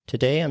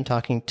Today I'm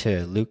talking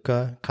to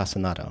Luca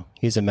Casanaro.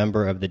 He's a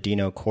member of the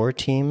Dino core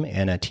team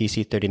and a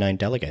TC39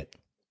 delegate.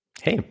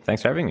 Hey,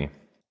 thanks for having me.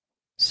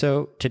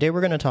 So today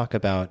we're going to talk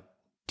about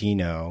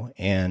Dino,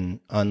 and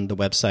on the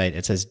website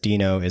it says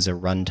Dino is a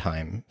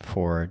runtime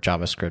for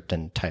JavaScript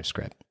and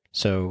TypeScript.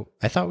 So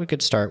I thought we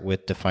could start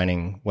with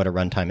defining what a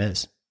runtime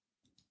is.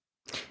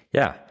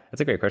 Yeah,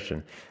 that's a great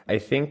question. I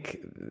think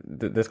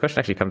this question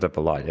actually comes up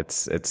a lot.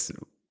 It's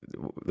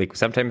like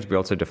sometimes we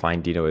also define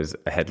Dino as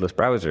a headless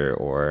browser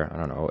or, I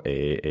don't know,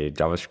 a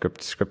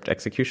JavaScript script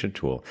execution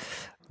tool.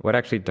 What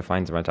actually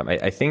defines a runtime?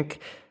 I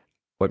think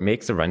what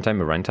makes a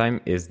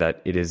runtime is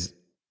that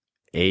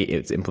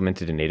it's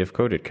implemented in native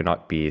code. It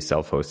cannot be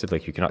self-hosted.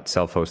 Like you cannot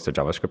self-host a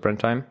JavaScript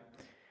runtime.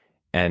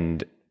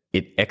 And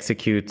it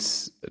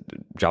executes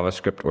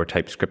JavaScript or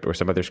TypeScript or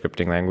some other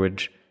scripting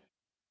language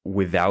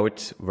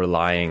without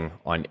relying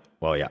on,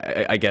 well,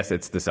 yeah, I guess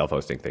it's the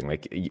self-hosting thing.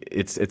 Like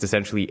it's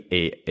essentially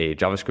a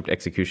JavaScript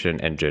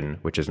execution engine,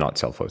 which is not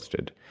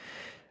self-hosted.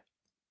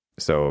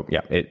 So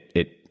yeah,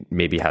 it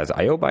maybe has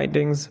IO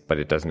bindings, but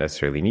it doesn't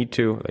necessarily need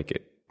to. Like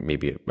it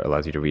maybe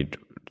allows you to read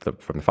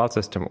from the file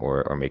system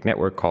or make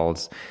network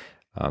calls,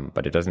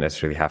 but it doesn't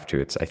necessarily have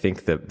to. I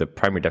think the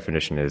primary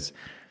definition is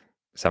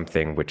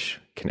something which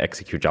can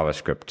execute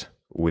JavaScript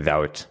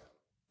without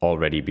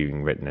already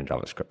being written in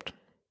JavaScript.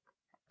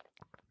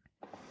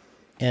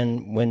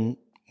 And when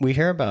we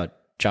hear about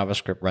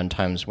JavaScript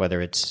runtimes, whether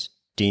it's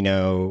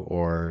Dino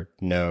or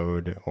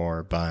Node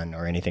or Bun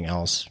or anything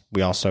else,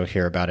 we also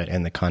hear about it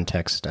in the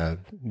context of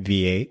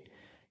V8.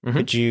 Mm-hmm.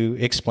 Could you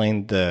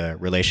explain the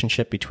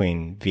relationship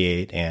between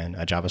V8 and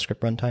a JavaScript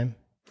runtime?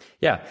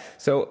 Yeah.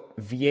 So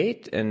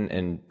V8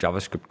 and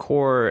JavaScript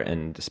Core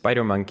and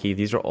SpiderMonkey,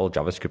 these are all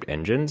JavaScript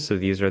engines. So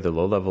these are the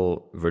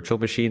low-level virtual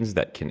machines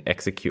that can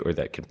execute or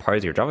that can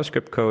parse your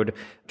JavaScript code,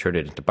 turn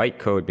it into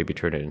bytecode, maybe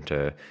turn it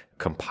into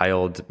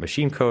compiled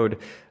machine code,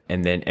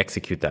 and then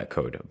execute that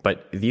code.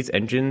 But these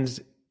engines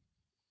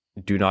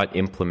do not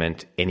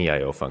implement any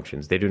IO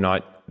functions. They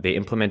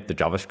implement the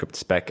JavaScript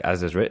spec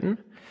as is written,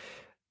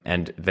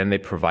 and then they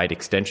provide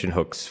extension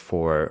hooks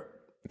for,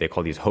 they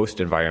call these host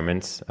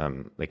environments,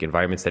 like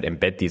environments that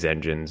embed these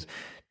engines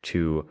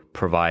to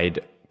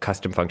provide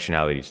custom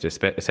functionalities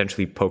to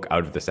essentially poke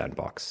out of the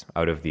sandbox,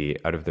 out of the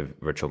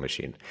virtual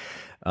machine.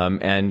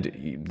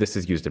 And this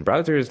is used in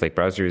browsers. Like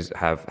browsers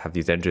have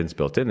these engines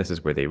built in. This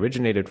is where they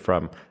originated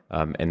from.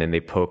 And then they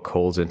poke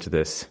holes into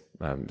this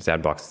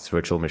sandbox, this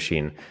virtual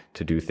machine,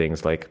 to do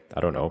things like,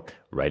 I don't know,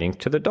 writing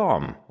to the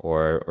DOM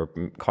or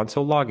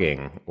console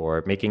logging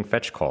or making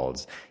fetch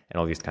calls and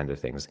all these kinds of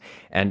things.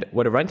 And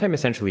what a runtime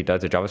essentially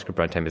does, a JavaScript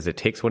runtime, is it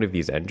takes one of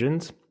these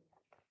engines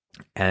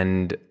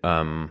and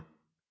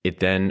it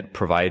then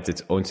provides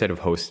its own set of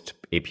host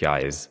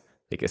APIs,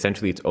 like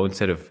essentially its own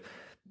set of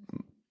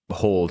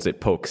holes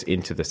it pokes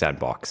into the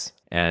sandbox.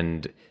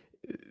 And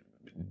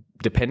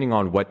depending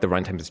on what the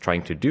runtime is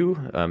trying to do,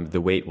 the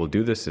way it will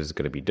do this is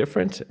going to be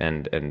different,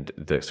 and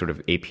the sort of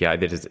API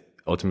that is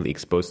ultimately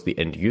exposed to the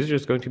end user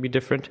is going to be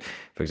different.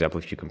 For example,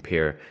 if you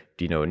compare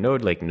Dino and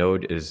Node, like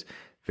Node is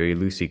very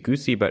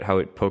loosey-goosey about how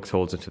it pokes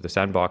holes into the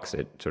sandbox.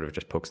 It sort of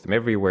just pokes them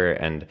everywhere,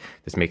 and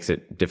this makes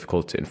it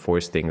difficult to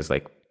enforce things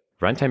like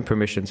runtime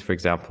permissions, for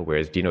example,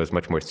 whereas Dino is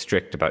much more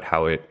strict about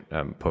how it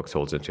pokes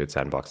holes into its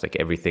sandbox. Like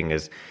everything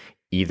is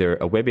either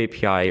a web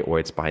API or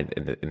it's behind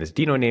in this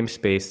Dino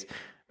namespace,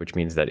 which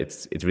means that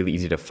it's really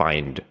easy to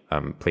find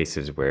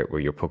places where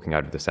you're poking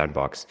out of the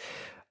sandbox.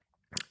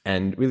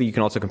 And really, you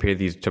can also compare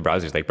these to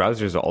browsers. Like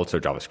browsers are also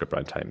JavaScript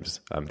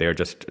runtimes. They are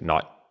just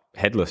not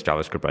headless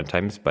JavaScript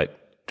runtimes,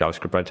 but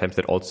JavaScript runtimes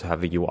that also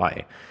have a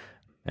UI.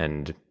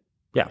 And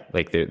yeah,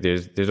 like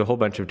there's a whole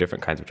bunch of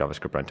different kinds of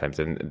JavaScript runtimes.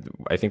 And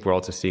I think we're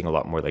also seeing a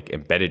lot more like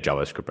embedded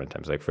JavaScript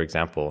runtimes. Like, for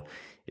example,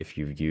 if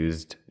you've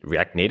used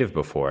React Native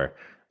before,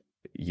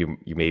 you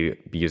may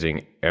be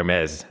using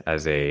Hermes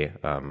as a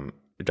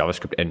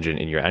JavaScript engine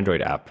in your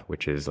Android app,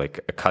 which is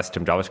like a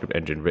custom JavaScript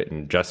engine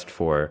written just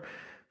for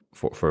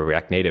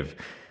React Native.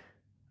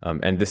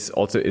 And this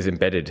also is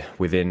embedded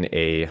within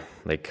a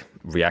like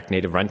React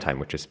Native runtime,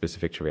 which is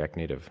specific to React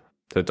Native.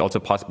 So it's also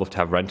possible to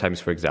have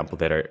runtimes, for example,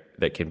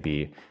 that can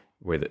be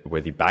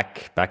where the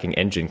backing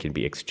engine can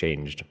be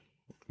exchanged,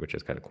 which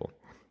is kind of cool.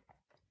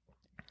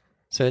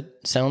 So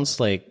it sounds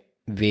like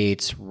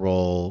V8's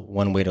role,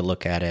 one way to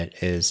look at it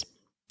is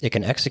it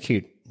can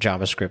execute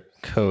JavaScript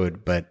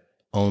code, but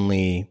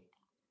only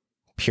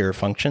pure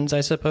functions,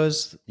 I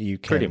suppose. You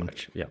can pretty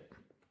much, yeah,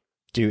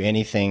 do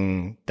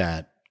anything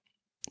that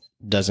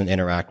doesn't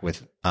interact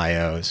with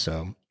IO.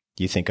 So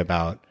you think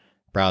about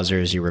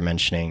browsers, you were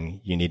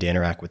mentioning you need to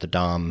interact with the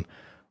DOM,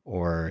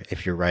 or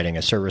if you're writing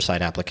a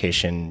server-side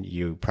application,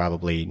 you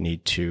probably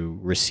need to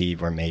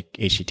receive or make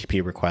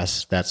HTTP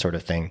requests, that sort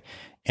of thing.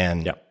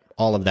 And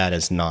all of that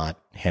is not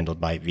handled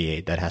by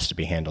V8. That has to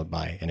be handled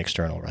by an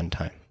external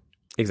runtime.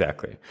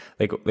 Exactly.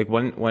 Like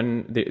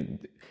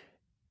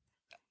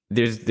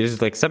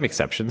there's like some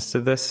exceptions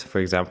to this. For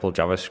example,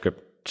 JavaScript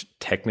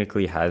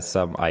technically has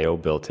some IO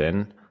built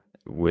in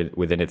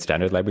within its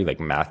standard library, like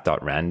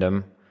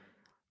math.random.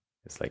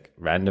 It's like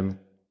random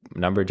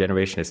number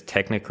generation is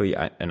technically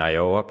an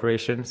I/O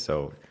operation.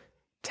 So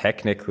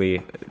technically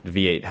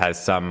V8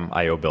 has some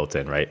I/O built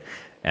in, right?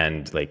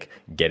 And like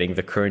getting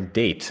the current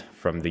date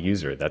from the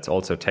user, that's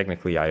also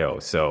technically I/O.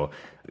 So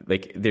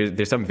like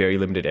there's some very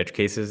limited edge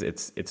cases.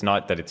 It's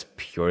not that it's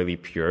purely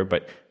pure,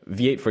 but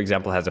V8, for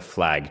example, has a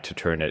flag to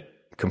turn it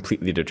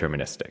completely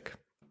deterministic,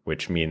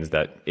 which means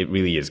that it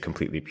really is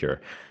completely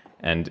pure.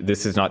 And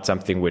this is not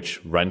something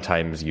which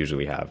runtimes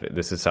usually have.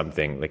 This is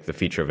something like the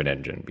feature of an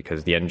engine,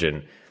 because the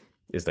engine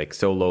is like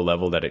so low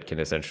level that it can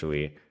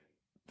essentially,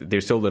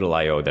 there's so little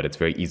I/O that it's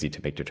very easy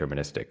to make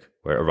deterministic,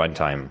 where a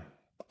runtime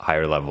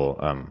higher level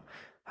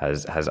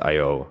has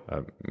I/O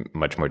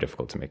much more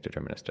difficult to make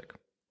deterministic.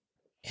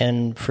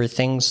 And for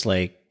things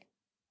like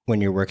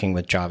when you're working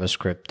with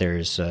JavaScript,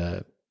 there's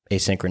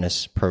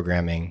asynchronous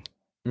programming.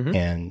 Mm-hmm.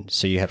 And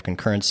so you have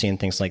concurrency and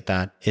things like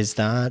that. Is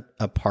that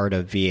a part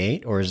of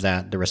V8, or is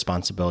that the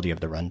responsibility of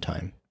the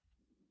runtime?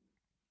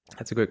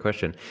 That's a great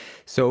question.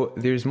 So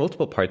there's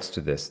multiple parts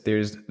to this.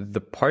 There's the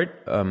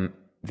part,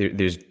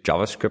 there's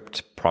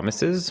JavaScript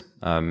promises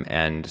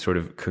and sort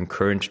of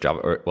concurrent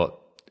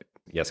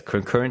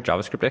concurrent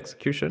JavaScript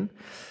execution,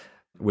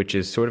 which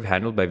is sort of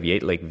handled by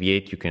V8. Like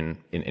V8, you can,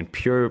 in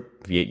pure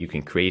V8, you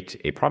can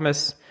create a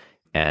promise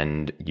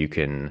and you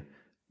can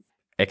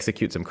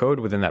execute some code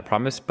within that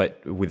promise,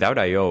 but without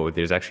I/O,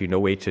 there's actually no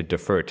way to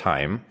defer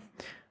time,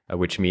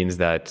 which means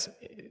that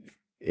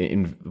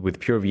with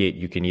pure V8,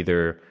 you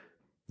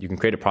can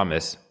create a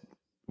promise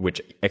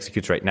which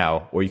executes right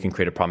now, or you can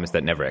create a promise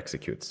that never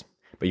executes.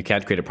 But you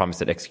can't create a promise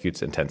that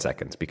executes in 10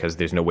 seconds because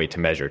there's no way to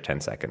measure 10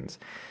 seconds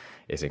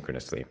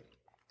asynchronously.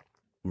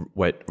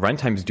 What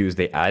runtimes do is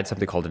they add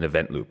something called an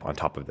event loop on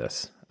top of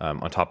this,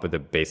 on top of the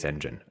base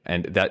engine.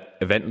 And that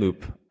event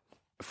loop,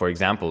 for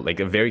example, like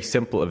a very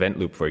simple event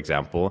loop, for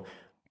example,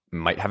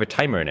 might have a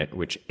timer in it,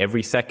 which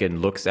every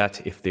second looks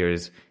at if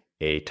there's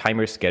a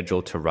timer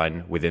scheduled to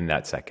run within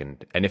that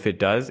second. And if it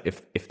does,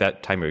 if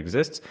that timer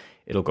exists,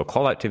 it'll go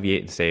call out to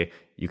V8 and say,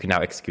 you can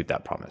now execute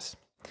that promise.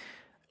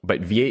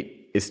 But V8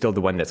 is still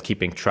the one that's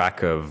keeping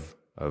track of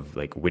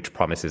like which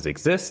promises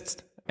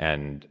exist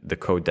and the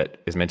code that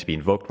is meant to be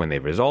invoked when they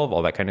resolve,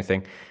 all that kind of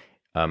thing.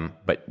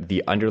 But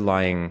the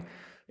underlying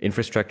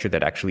infrastructure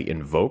that actually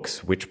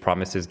invokes which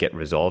promises get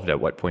resolved at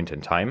what point in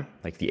time,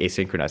 like the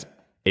asynchronous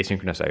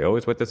I/O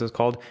is what this is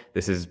called.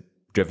 This is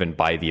driven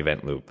by the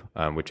event loop,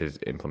 which is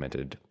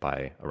implemented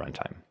by a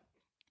runtime.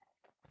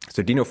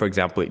 So Dino, for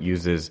example, it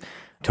uses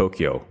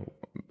Tokio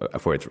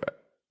for its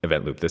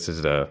event loop. This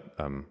is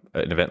an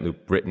event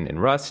loop written in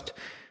Rust.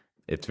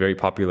 It's very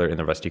popular in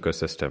the Rust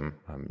ecosystem.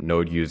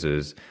 Node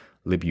uses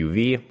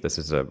libuv. This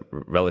is a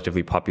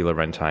relatively popular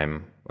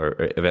runtime or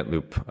event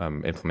loop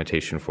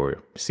implementation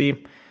for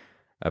C++,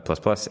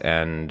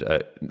 and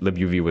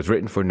libuv was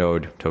written for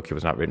Node. Tokio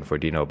was not written for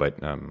Dino, but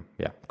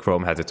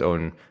Chrome has its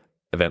own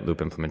event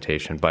loop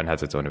implementation. Bun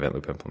has its own event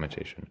loop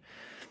implementation.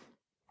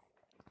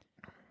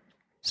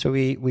 So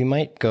we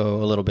might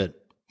go a little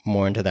bit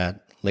more into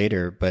that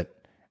later, but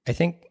I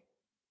think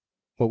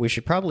what we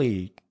should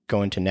probably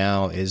go into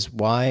now is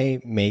why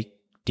make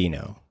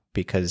Dino?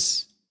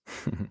 Because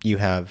you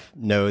have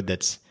Node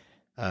that's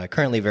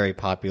currently very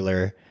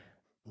popular.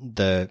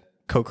 The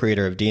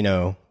co-creator of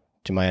Dino,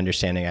 to my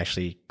understanding,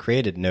 actually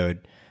created Node.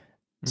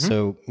 Mm-hmm.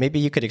 So maybe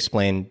you could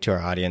explain to our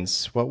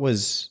audience what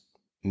was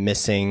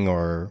missing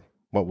or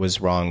what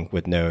was wrong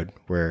with Node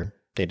where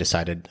they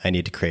decided I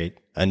need to create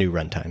a new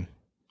runtime.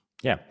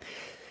 Yeah.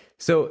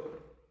 So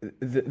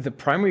the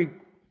primary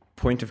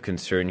point of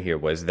concern here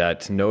was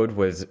that Node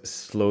was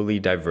slowly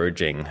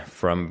diverging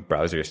from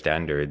browser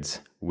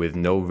standards with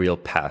no real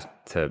path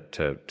to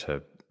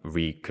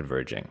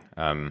reconverging.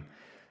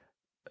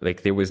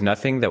 Like there was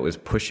nothing that was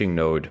pushing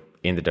Node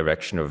in the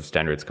direction of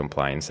standards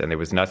compliance, and there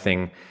was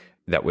nothing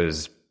that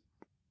was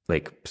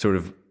like sort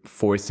of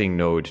forcing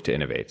Node to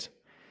innovate.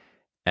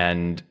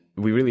 And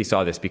we really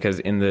saw this because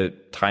in the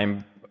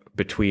time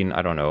between,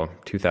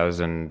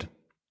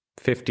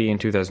 2015,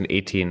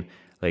 2018,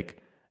 like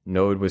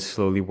Node was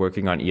slowly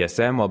working on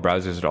ESM while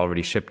browsers had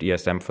already shipped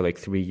ESM for like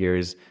 3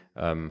 years.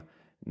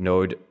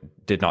 Node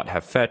did not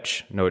have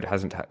fetch. Node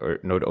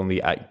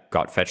only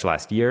got fetch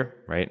last year,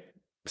 right?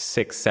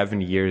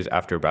 6-7 years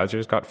after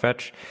browsers got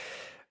fetch.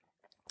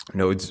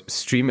 Node's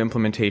stream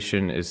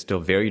implementation is still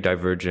very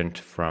divergent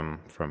from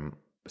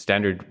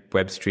standard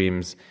web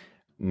streams.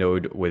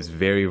 Node was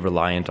very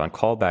reliant on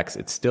callbacks.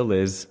 It still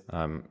is.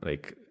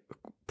 Like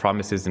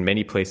promises in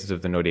many places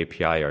of the Node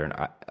API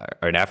are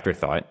an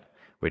afterthought,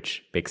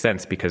 which makes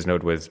sense because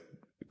Node was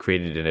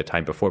created in a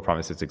time before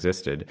promises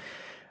existed.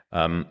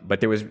 But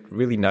there was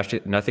really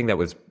nothing that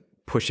was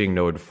pushing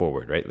Node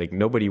forward, right? Like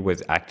nobody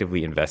was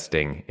actively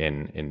investing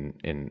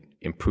in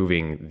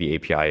improving the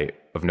API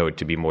of Node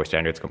to be more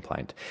standards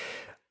compliant.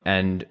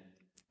 And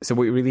so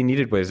what we really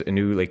needed was a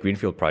new like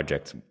greenfield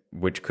project,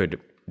 which could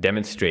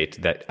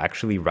demonstrate that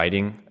actually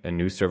writing a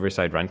new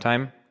server-side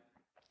runtime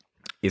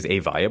is A,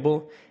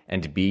 viable,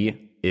 and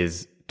B,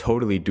 is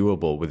totally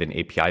doable with an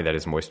API that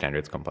is more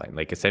standards compliant.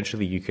 Like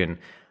essentially you can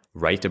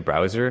write a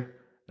browser,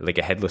 like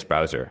a headless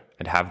browser,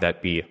 and have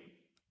that be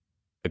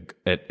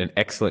an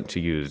excellent to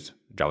use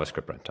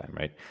JavaScript runtime,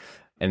 right?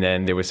 And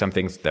then there were some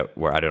things that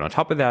were added on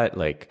top of that,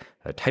 like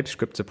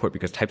TypeScript support,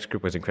 because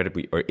TypeScript was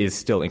is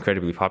still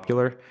incredibly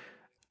popular,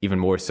 even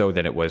more so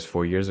than it was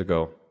 4 years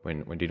ago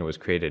when Deno was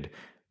created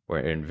or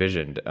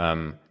envisioned.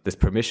 This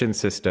permission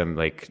system,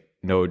 like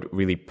Node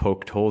really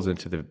poked holes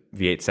into the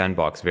V8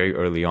 sandbox very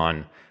early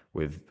on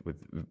with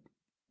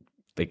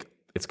like,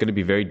 it's going to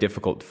be very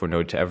difficult for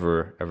Node to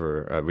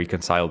ever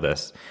reconcile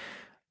this,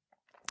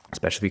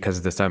 especially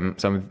because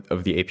some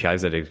of the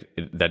APIs that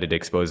it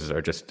exposes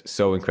are just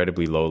so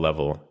incredibly low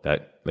level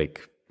that,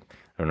 like, I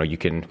don't know, you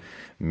can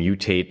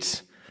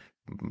mutate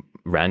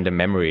random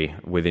memory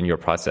within your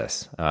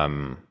process,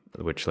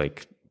 which,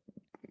 like,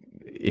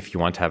 if you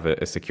want to have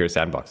a secure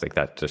sandbox, like,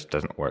 that just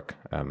doesn't work.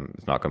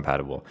 It's not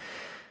compatible.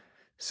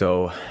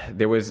 So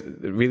there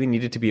really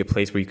needed to be a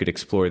place where you could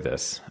explore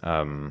this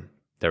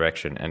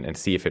direction and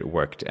see if it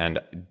worked. And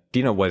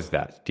Deno was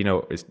that.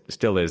 Deno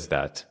still is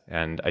that.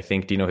 And I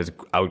think Deno has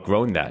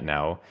outgrown that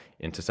now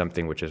into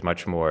something which is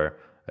much more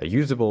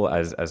usable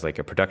as like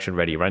a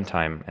production-ready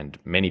runtime, and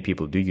many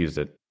people do use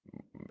it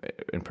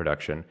in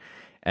production.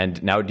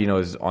 And now Deno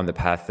is on the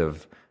path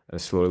of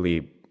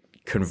slowly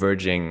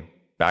converging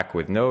back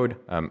with Node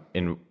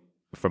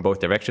from both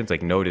directions.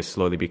 Like, Node is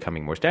slowly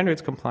becoming more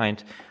standards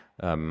compliant.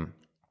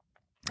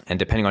 And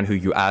depending on who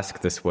you ask,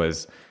 this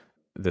was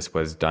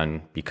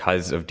done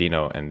because of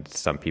Deno, and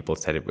some people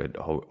said it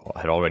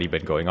had already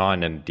been going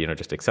on and Deno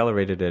just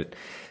accelerated it.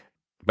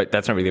 But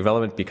that's not really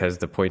relevant, because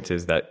the point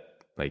is that,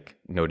 like,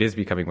 Node is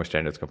becoming more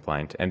standards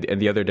compliant, and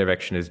the other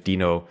direction is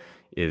Deno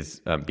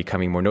is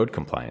becoming more Node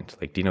compliant.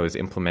 Like, Deno is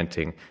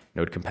implementing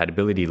Node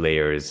compatibility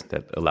layers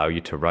that allow you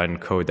to run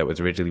code that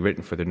was originally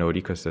written for the Node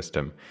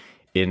ecosystem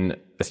in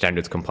a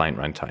standards compliant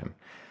runtime.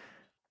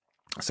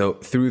 So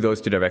through those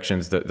two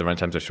directions, the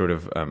runtimes are sort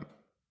of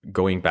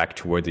going back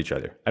towards each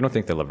other. I don't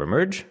think they'll ever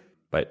merge,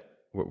 but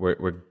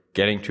we're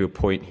getting to a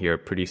point here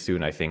pretty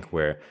soon, I think,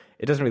 where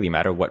it doesn't really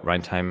matter what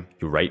runtime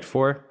you write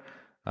for,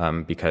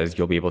 because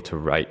you'll be able to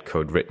write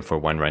code written for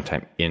one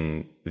runtime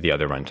in the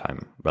other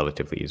runtime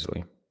relatively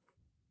easily.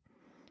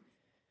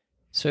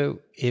 So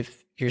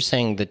if you're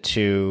saying the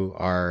two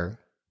are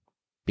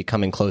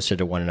becoming closer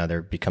to one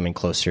another, becoming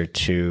closer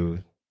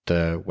to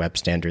the web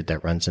standard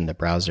that runs in the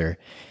browser,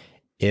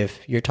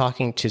 if you're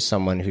talking to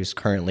someone who's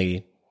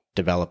currently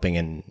developing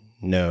in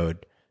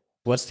Node,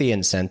 what's the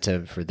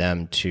incentive for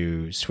them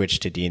to switch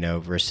to Deno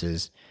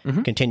versus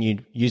continue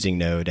using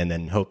Node and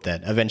then hope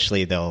that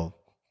eventually they'll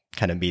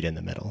kind of meet in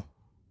the middle?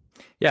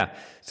 Yeah.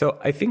 So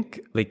I think,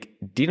 like,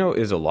 Deno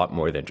is a lot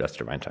more than just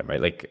a runtime, right?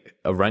 Like,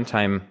 a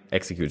runtime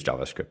executes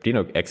JavaScript.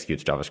 Deno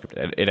executes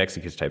JavaScript. It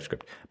executes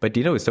TypeScript. But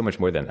Deno is so much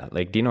more than that.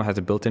 Like, Deno has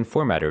a built-in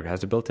formatter. It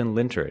has a built-in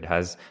linter. It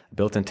has a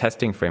built-in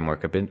testing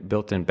framework, a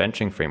built-in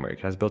benching framework.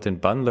 It has a built-in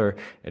bundler.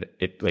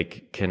 It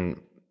like, can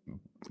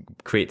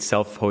create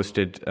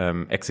self-hosted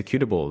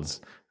executables.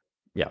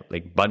 Yeah,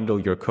 like,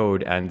 bundle your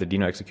code and the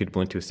Deno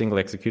executable into a single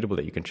executable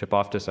that you can ship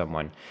off to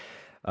someone.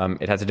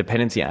 It has a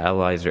dependency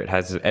analyzer. It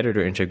has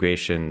editor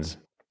integrations.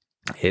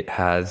 It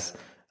has,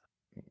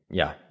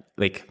 yeah,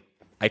 like,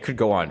 I could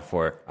go on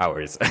for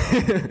hours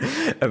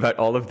about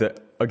all of the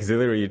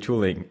auxiliary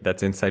tooling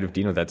that's inside of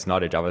Deno that's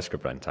not a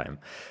JavaScript runtime.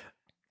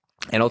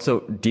 And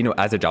also, Deno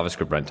as a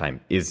JavaScript runtime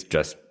is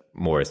just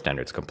more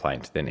standards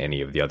compliant than any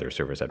of the other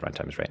server-side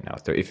runtimes right now.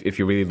 So if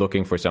you're really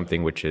looking for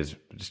something which is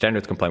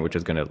standards compliant, which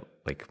is going to,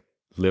 like,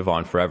 live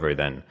on forever,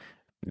 then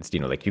it's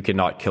Deno. Like, you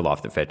cannot kill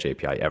off the Fetch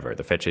API ever.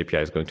 The Fetch API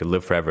is going to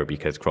live forever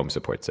because Chrome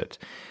supports it.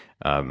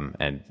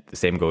 And the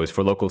same goes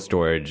for local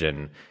storage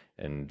and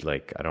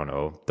like, I don't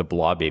know, the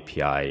Blob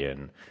API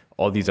and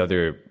all these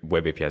other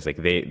web APIs. Like,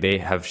 they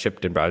have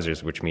shipped in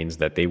browsers, which means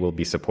that they will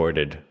be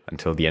supported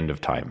until the end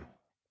of time.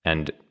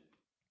 And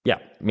yeah,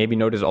 maybe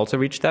Node has also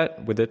reached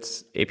that with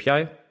its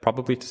API,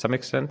 probably to some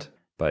extent.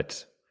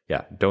 But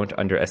yeah, don't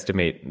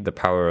underestimate the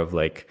power of,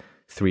 like,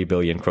 3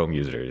 billion Chrome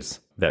users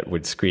that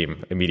would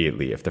scream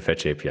immediately if the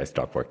Fetch API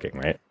stopped working,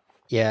 right?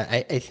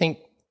 Yeah, I think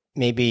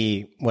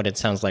maybe what it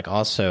sounds like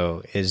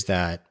also is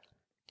that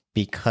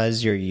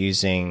because you're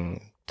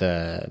using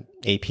the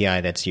API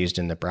that's used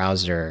in the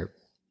browser,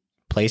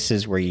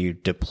 places where you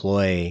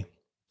deploy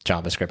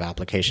JavaScript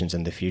applications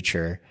in the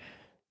future,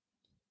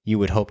 you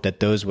would hope that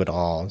those would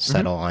all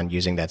settle on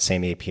using that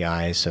same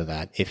API, so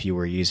that if you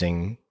were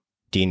using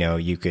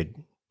Deno, you could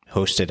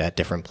host it at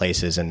different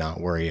places and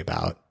not worry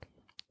about,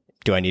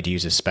 do I need to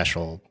use a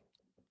special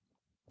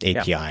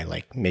API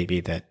like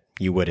maybe that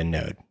you would in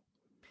Node?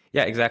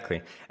 Yeah,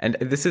 exactly. And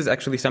this is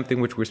actually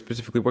something which we're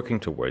specifically working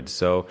towards.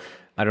 So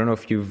I don't know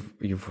if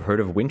you've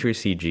heard of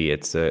WinterCG.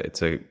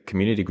 It's a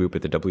community group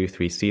at the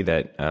W3C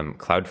that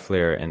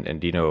Cloudflare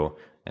and Deno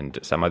and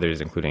some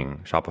others, including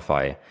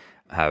Shopify,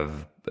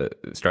 have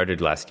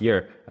started last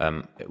year,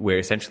 where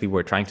essentially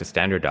we're trying to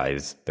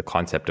standardize the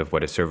concept of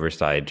what a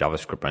server-side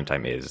JavaScript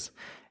runtime is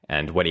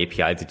and what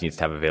APIs it needs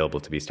to have available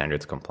to be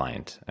standards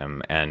compliant,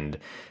 and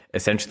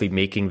essentially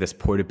making this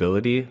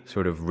portability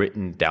sort of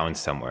written down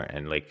somewhere,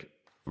 and, like,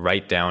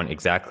 write down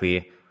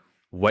exactly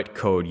what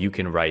code you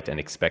can write and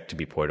expect to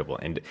be portable.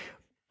 And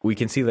we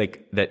can see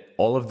like that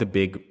all of the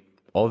big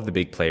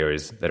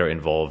players that are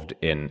involved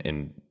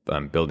in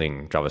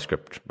building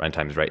JavaScript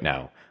runtimes right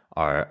now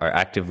are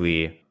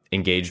actively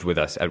engaged with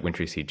us at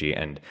WinterCG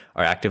and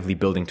are actively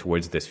building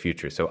towards this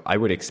future. So I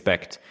would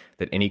expect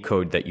that any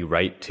code that you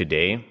write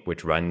today,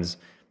 which runs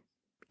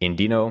in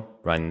Dino,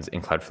 runs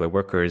in Cloudflare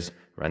Workers,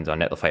 runs on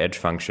Netlify Edge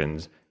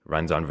functions,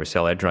 runs on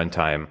Vercel Edge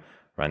runtime,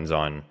 runs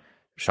on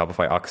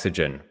Shopify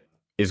Oxygen,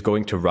 is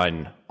going to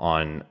run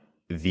on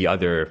the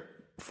other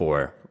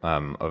four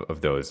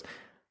of those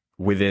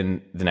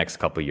within the next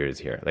couple of years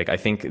here. Like, I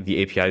think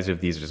the APIs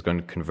of these are just going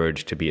to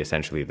converge to be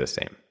essentially the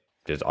same.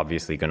 There's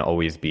obviously going to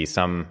always be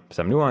some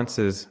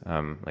nuances.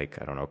 Like,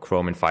 I don't know,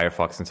 Chrome and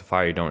Firefox and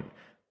Safari don't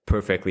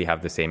perfectly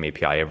have the same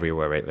API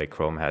everywhere, right? Like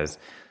Chrome has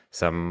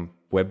some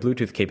web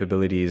Bluetooth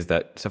capabilities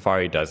that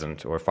Safari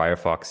doesn't, or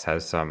Firefox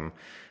has some,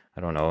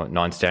 I don't know,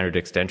 non-standard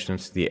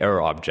extensions to the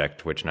error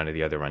object, which none of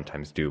the other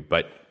runtimes do.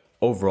 But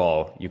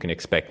overall, you can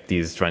expect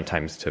these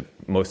runtimes to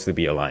mostly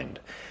be aligned.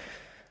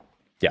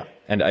 Yeah,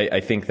 and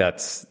I think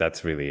that's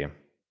really,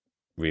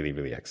 really,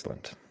 really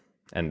excellent.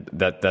 And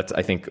that's,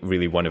 I think,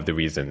 really one of the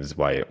reasons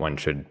why one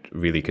should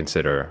really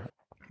consider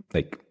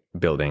like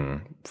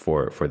building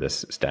for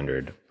this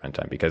standard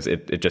runtime, because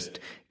it just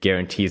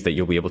guarantees that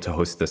you'll be able to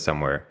host this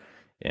somewhere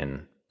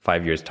in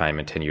 5 years' time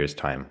and 10 years'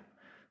 time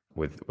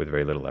with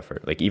very little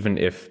effort. Like, even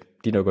if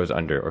Dino goes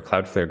under or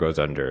Cloudflare goes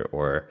under,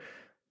 or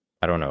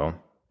I don't know,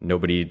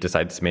 nobody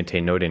decides to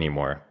maintain Node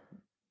anymore,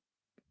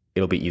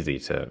 it'll be easy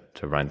to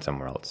run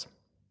somewhere else.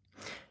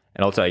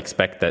 And also, I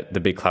expect that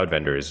the big cloud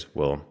vendors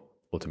will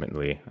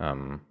ultimately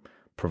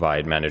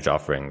provide managed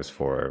offerings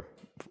for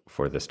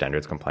the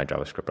standards compliant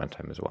JavaScript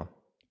runtime as well.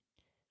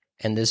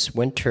 And this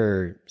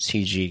Winter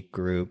CG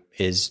group,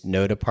 is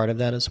Node a part of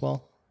that as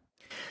well?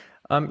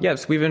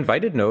 Yes, we've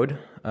invited Node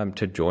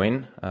to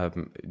join.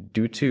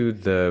 Due to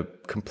the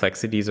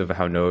complexities of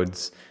how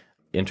Node's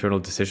internal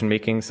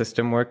decision-making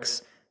system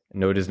works,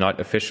 Node is not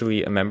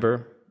officially a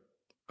member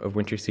of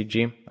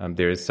WinterCG.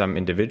 There is some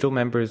individual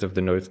members of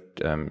the Node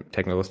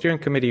Technical Steering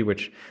Committee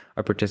which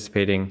are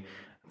participating.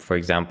 For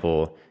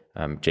example,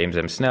 James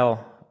M.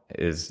 Snell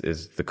is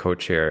the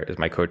co-chair, is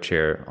my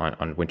co-chair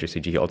on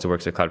WinterCG. He also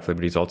works at Cloudflare,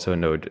 but he's also a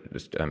Node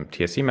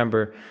TSC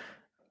member.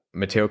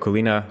 Matteo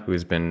Colina, who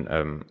has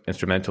been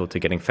instrumental to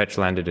getting Fetch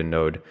landed in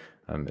Node,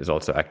 is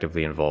also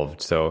actively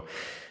involved. So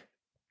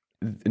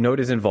Node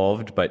is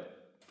involved,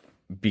 but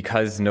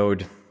because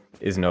Node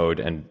is Node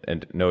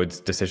and Node's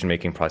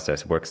decision-making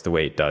process works the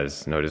way it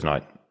does, Node is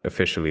not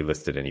officially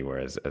listed anywhere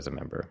as a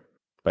member.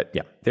 But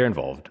yeah, they're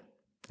involved.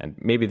 And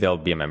maybe they'll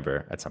be a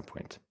member at some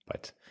point.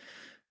 But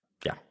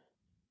yeah,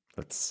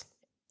 let's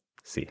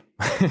see.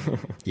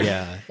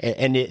 Yeah.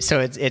 And so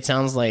it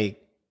sounds like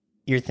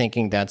you're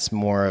thinking that's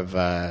more of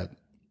a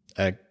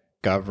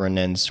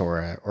governance or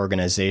an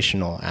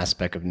organizational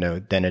aspect of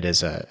Node than it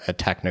is a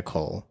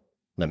technical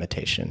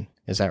limitation.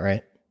 Is that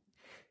right?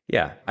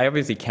 Yeah. I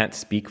obviously can't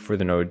speak for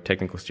the Node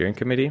Technical Steering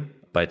Committee,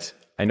 but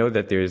I know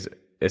that there's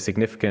a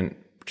significant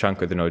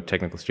chunk of the Node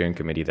Technical Steering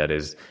Committee that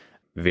is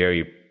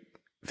very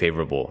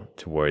favorable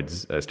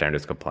towards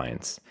standards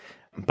compliance.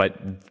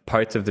 But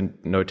parts of the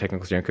Node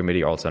Technical Steering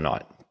Committee are also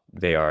not.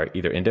 They are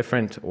either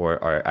indifferent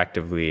or are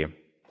actively,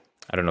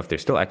 I don't know if they're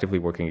still actively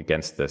working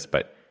against this,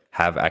 but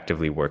have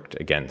actively worked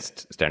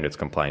against standards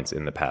compliance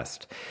in the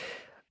past.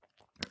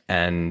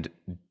 And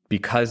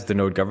because the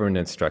Node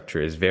governance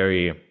structure is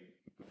very,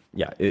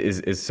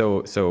 is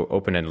so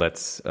open and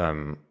lets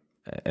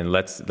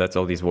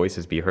all these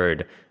voices be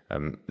heard,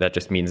 that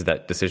just means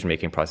that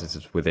decision-making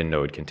processes within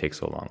Node can take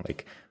so long.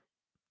 Like,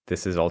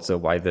 this is also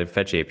why the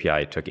Fetch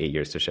API took 8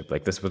 years to ship.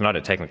 Like, this was not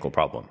a technical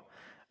problem.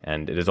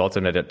 And it is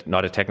also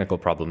not a technical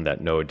problem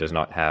that Node does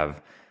not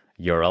have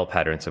URL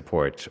pattern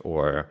support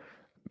or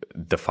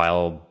the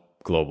file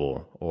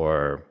global,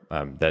 or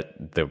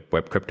that the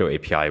Web Crypto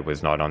API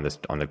was not on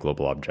the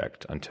global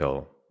object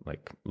until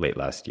like late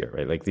last year,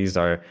 right? Like, these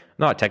are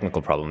not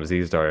technical problems.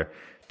 These are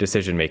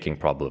decision-making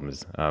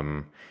problems.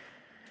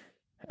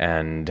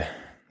 And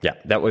yeah,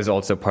 that was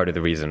also part of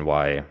the reason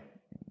why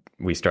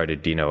we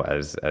started Dino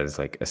as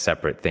like a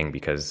separate thing,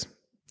 because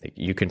like,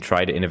 you can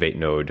try to innovate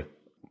Node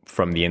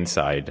from the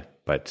inside,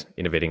 but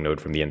innovating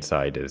Node from the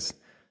inside is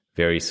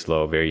very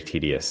slow, very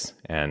tedious,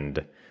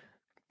 and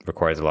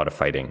requires a lot of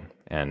fighting.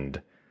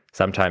 And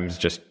sometimes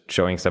just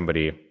showing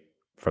somebody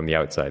from the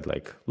outside,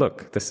 like,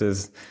 look, this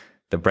is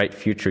the bright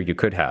future you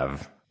could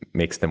have,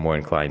 makes them more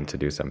inclined to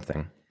do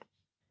something.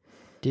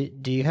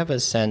 Do you have a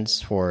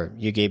sense for,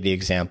 you gave the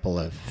example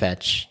of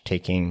Fetch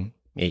taking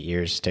 8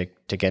 years to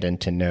get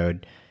into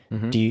Node.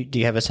 Mm-hmm. Do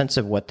you have a sense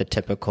of what the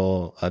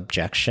typical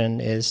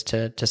objection is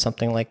to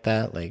something like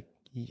that? Like,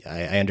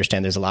 I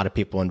understand there's a lot of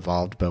people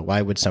involved, but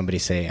why would somebody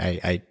say,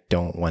 I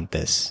don't want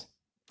this?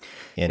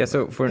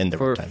 So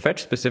for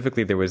Fetch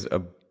specifically, there was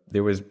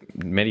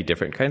many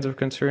different kinds of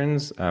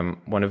concerns.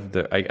 One of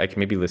the, I can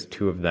maybe list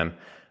two of them.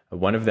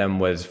 One of them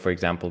was, for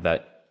example,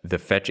 that the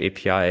Fetch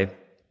API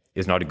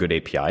is not a good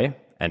API,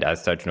 and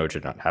as such, Node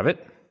should not have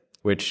it,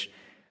 which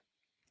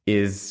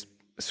is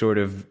sort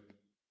of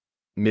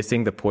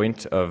missing the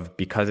point of,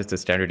 because it's a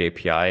standard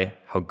API,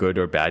 how good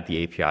or bad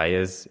the API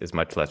is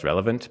much less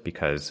relevant,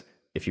 because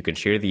if you can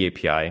share the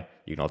API,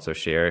 you can also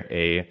share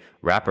a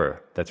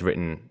wrapper that's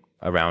written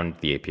around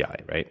the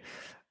API, right?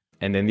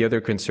 And then the other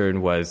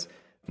concern was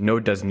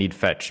Node doesn't need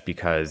fetch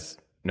because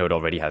Node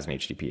already has an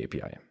HTTP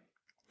API.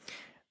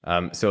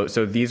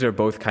 So these are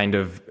both kind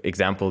of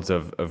examples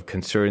of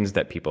concerns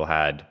that people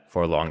had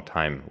for a long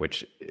time,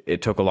 which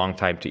it took a long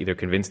time to either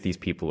convince these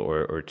people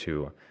or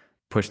to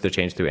push the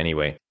change through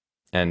anyway.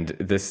 And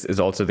this is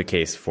also the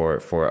case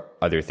for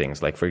other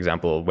things, like, for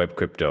example, web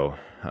crypto.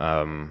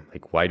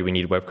 Like, why do we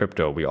need web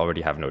crypto? We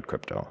already have Node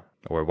crypto.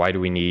 Or why do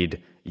we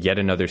need yet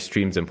another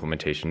streams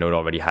implementation? Node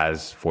already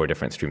has 4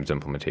 different streams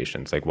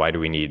implementations. Like, why do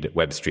we need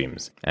web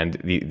streams? And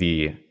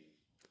the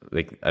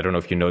like, I don't know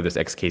if you know this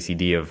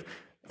XKCD of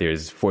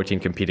there's 14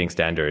 competing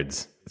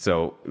standards.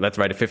 So let's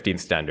write a 15th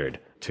standard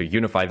to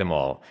unify them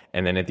all.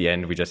 And then at the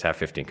end, we just have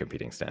 15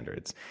 competing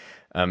standards.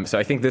 So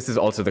I think this is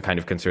also the kind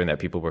of concern that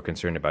people were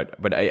concerned about.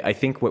 But I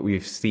think what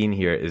we've seen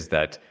here is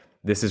that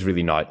this is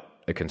really not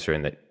a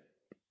concern that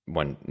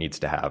one needs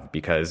to have,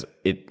 because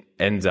it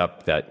ends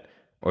up that,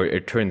 or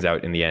it turns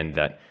out in the end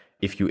that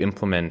if you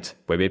implement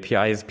web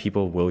APIs,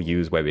 people will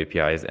use web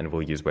APIs and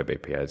will use web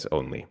APIs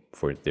only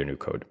for their new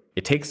code.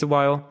 It takes a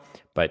while,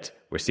 but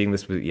we're seeing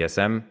this with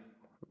ESM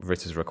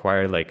versus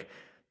require. Like,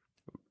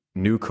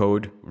 new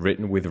code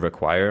written with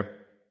require,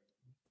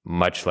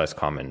 much less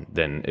common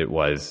than it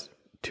was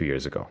 2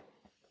 years ago.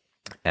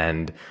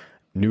 And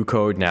new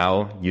code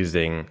now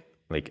using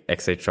like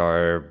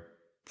XHR,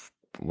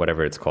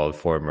 whatever it's called,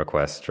 form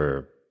request,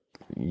 or,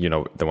 you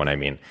know, the one I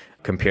mean,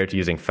 compared to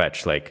using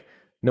fetch, like,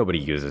 nobody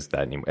uses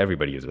that anymore.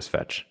 Everybody uses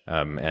fetch.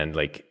 And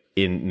like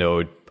in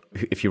Node,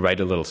 if you write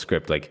a little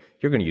script, like,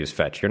 you're going to use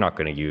fetch. You're not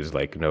going to use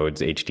like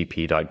Node's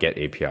http.get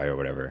API or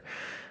whatever.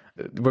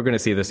 We're going to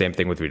see the same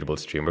thing with Readable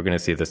Stream. We're going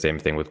to see the same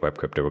thing with Web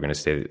Crypto. We're going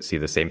to see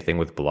the same thing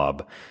with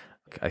Blob.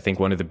 I think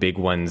one of the big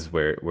ones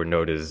where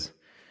Node is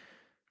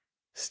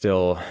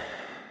still,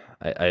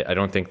 I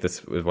don't think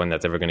this is one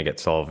that's ever going to get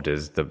solved,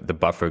 is the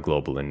buffer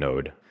global in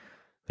Node.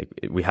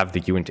 Like, we have the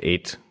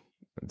uint8,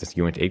 this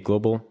uint8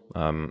 global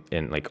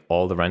in like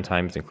all the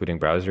runtimes, including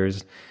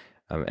browsers.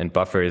 And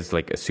buffer is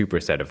like a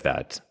superset of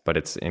that, but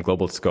it's in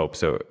global scope.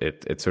 So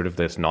it's sort of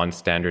this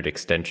non-standard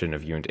extension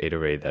of uint8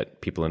 array that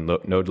people in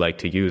Node like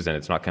to use, and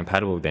it's not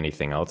compatible with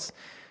anything else.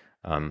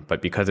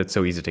 But because it's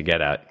so easy to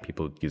get at,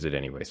 people use it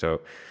anyway.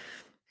 So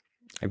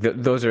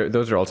those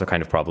are also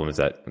kind of problems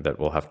that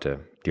we'll have to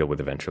deal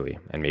with eventually.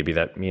 And maybe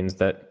that means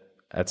that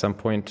at some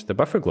point the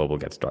buffer global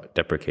gets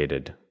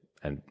deprecated.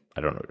 And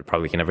I don't know, it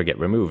probably can never get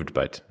removed.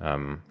 But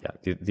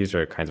these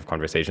are kinds of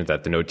conversations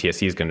that the Node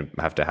TSC is going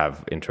to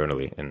have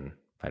internally in,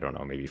 I don't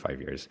know, maybe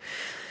 5 years.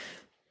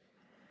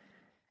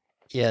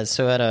 Yeah,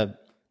 so at a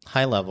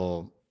high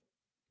level,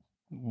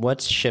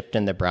 what's shipped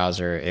in the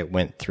browser, it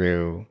went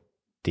through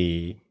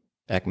the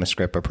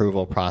ECMAScript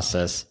approval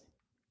process.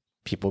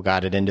 People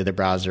got it into the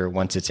browser.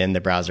 Once it's in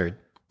the browser,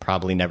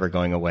 probably never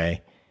going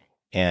away.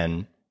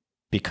 And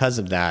because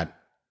of that,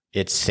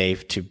 it's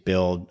safe to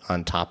build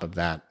on top of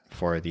that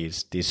for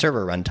these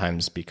server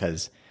runtimes,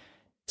 because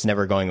it's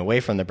never going away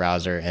from the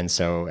browser. And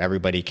so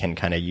everybody can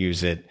kind of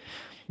use it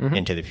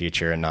into the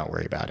future and not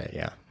worry about it.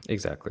 Yeah,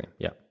 exactly.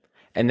 Yeah.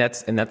 And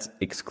that's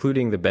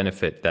excluding the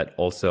benefit that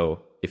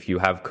also, if you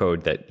have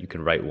code that you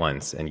can write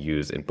once and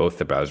use in both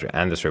the browser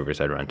and the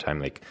server-side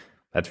runtime, like,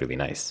 that's really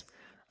nice.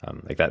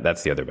 Like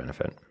that's the other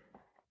benefit.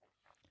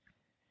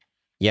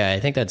 Yeah, I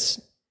think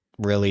that's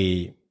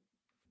really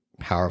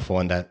powerful,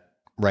 and that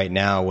right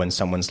now when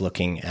someone's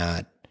looking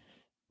at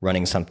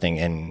running something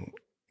in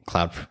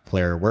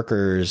Cloudflare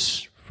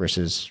Workers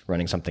versus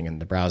running something in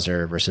the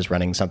browser versus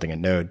running something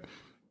in Node,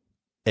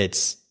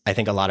 I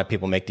think a lot of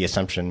people make the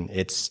assumption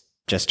it's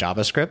just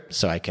JavaScript,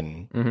 so I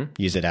can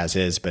use it as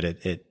is, but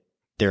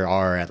there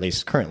are, at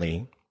least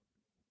currently,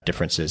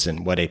 differences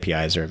in what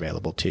APIs are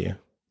available to you.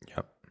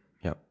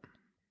 Yep.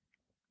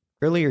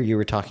 Earlier you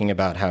were talking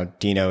about how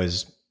Deno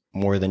is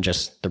more than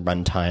just the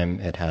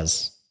runtime. It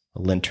has a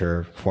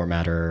linter,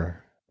 formatter,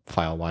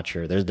 file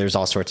watcher. There's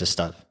all sorts of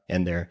stuff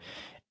in there.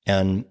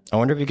 And I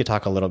wonder if you could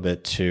talk a little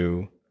bit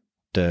to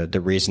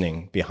the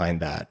reasoning behind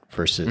that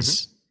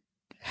versus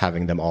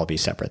having them all be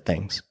separate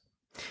things.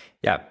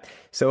 Yeah.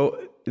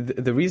 So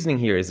the reasoning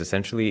here is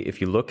essentially, if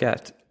you look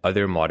at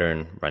other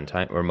modern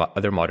runtime or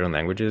other modern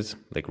languages,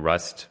 like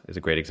Rust is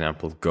a great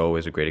example, Go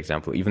is a great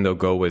example. Even though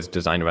Go was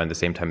designed around the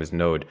same time as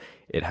Node,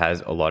 it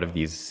has a lot of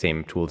these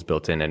same tools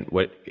built in. And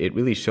what it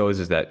really shows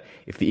is that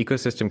if the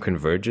ecosystem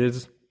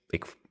converges,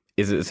 like,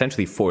 is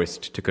essentially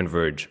forced to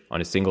converge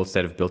on a single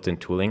set of built-in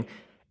tooling,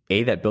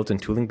 that built-in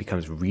tooling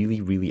becomes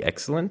really, really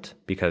excellent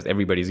because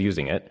everybody's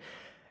using it.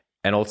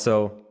 And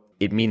also,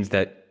 it means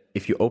that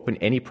if you open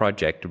any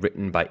project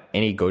written by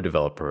any Go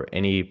developer,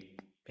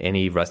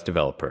 any Rust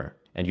developer,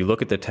 and you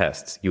look at the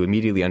tests, you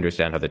immediately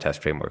understand how the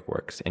test framework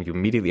works, and you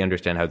immediately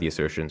understand how the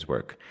assertions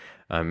work,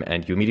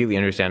 and you immediately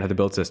understand how the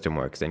build system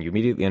works, and you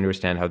immediately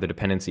understand how the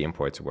dependency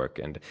imports work,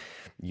 and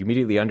you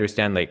immediately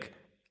understand, like,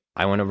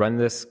 I want to run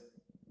this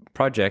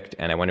project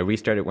and I want to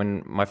restart it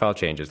when my file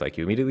changes, like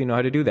you immediately know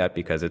how to do that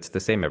because it's the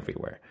same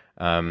everywhere.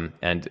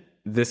 And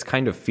this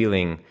kind of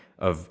feeling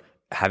of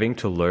having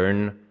to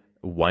learn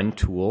one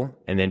tool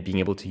and then being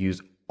able to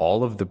use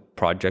all of the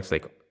projects,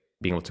 like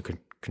being able to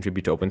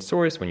contribute to open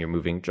source when you're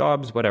moving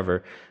jobs,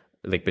 whatever,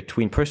 like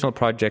between personal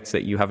projects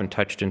that you haven't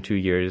touched in 2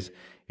 years,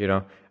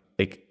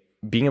 like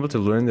being able to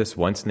learn this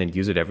once and then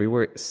use it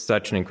everywhere is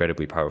such an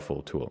incredibly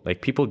powerful tool.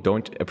 Like people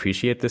don't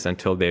appreciate this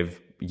until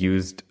they've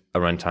used a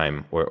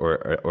runtime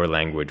or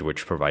language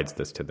which provides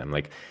this to them.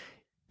 Like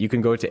you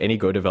can go to any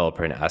Go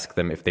developer and ask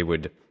them if they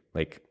would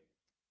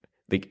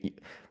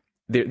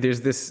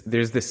there's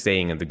this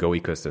saying in the Go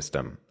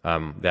ecosystem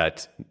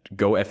that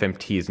Go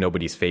FMT is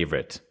nobody's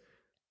favorite,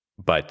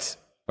 but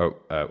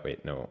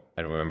wait, no,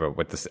 I don't remember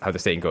how the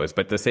saying goes,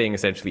 but the saying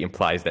essentially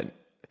implies that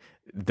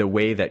the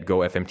way that Go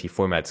FMT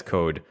formats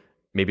code,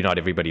 maybe not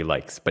everybody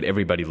likes, but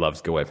everybody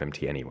loves Go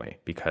FMT anyway,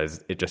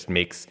 because it just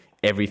makes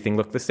everything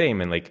look the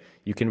same. And like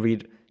you can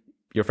read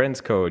your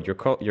friend's code,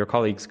 your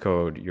colleague's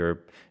code, your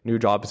new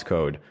job's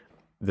code,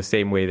 the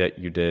same way that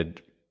you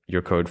did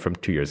your code from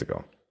 2 years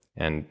ago.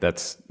 And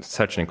that's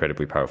such an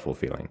incredibly powerful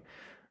feeling,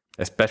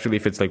 especially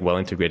if it's like well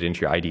integrated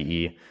into your IDE.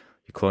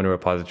 You clone a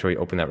repository,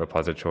 open that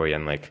repository,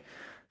 and like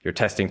your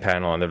testing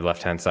panel on the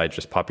left-hand side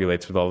just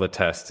populates with all the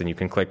tests, and you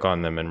can click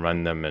on them and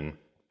run them. And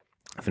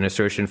if an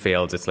assertion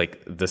fails, it's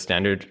like the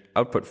standard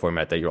output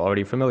format that you're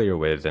already familiar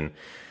with. And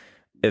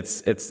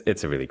it's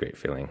a really great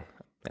feeling.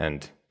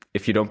 And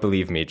if you don't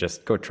believe me,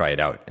 just go try it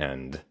out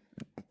and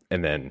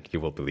then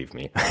you will believe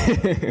me.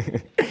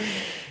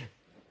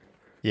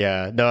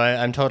 Yeah, no,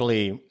 I'm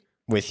totally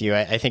with you.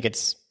 I think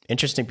it's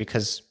interesting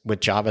because with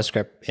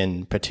JavaScript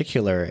in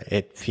particular,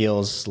 it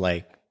feels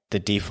like the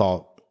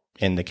default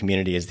in the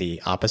community is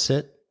the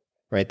opposite,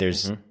 right?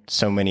 There's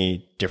so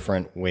many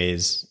different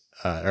ways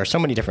or so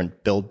many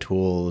different build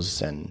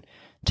tools and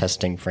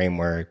testing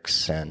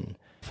frameworks and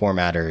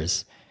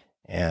formatters.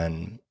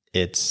 And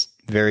it's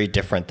very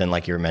different than,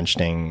 like you were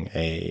mentioning,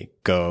 a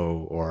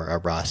Go or a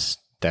Rust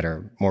that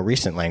are more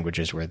recent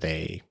languages where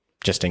they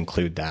just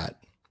include that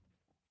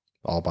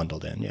all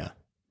bundled in. Yeah.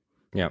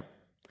 Yeah.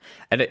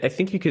 And I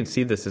think you can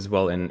see this as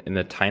well in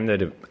the time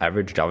that an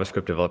average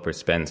JavaScript developer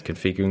spends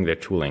configuring their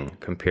tooling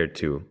compared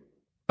to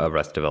a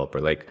Rust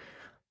developer. Like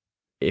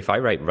if I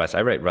write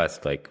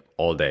Rust like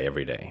all day,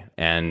 every day.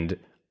 And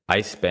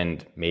I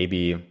spend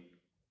maybe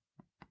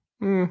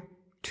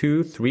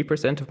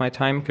 2-3% of my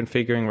time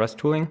configuring Rust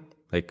tooling,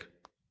 like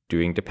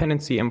doing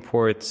dependency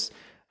imports,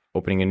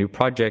 opening a new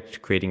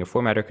project, creating a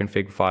formatter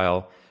config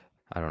file,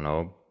 I don't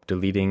know,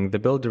 deleting the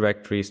build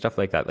directory, stuff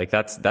like that. Like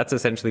that's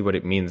essentially what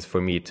it means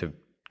for me to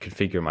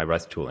configure my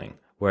Rust tooling.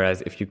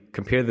 Whereas if you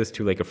compare this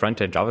to like a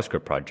front-end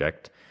JavaScript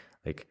project,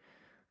 like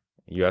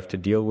you have to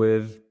deal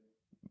with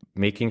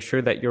making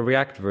sure that your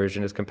React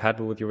version is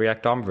compatible with your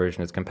React DOM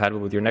version, is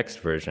compatible with your Next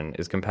version,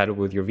 is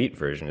compatible with your Vite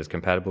version, is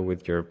compatible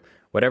with your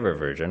whatever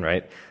version,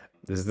 right?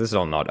 This is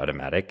all not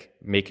automatic.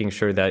 Making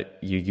sure that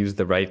you use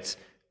the right,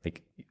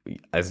 like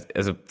as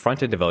a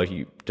front-end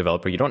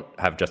developer, you don't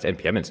have just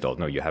npm installed.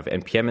 No, you have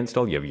npm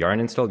installed, you have yarn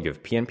installed, you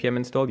have pnpm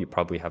installed, you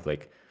probably have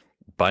like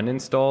bun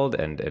installed,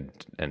 and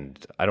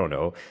I don't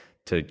know.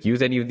 To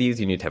use any of these,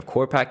 you need to have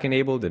Core-Pack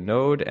enabled in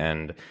Node,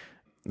 and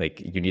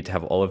like you need to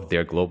have all of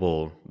their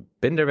global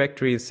bin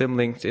directories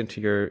symlinked into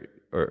your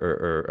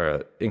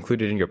or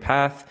included in your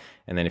path.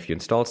 And then if you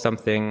install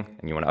something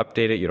and you want to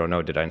update it, you don't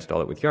know, did I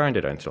install it with yarn?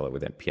 Did I install it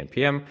with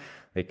pnpm?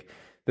 Like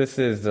this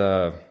is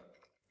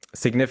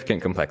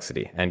significant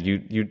complexity, and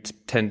you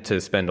tend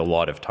to spend a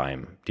lot of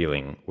time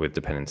dealing with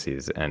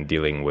dependencies and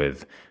dealing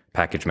with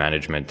package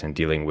management and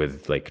dealing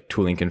with like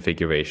tooling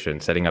configuration,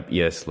 setting up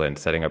ESLint,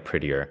 setting up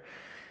Prettier.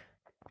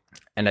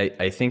 And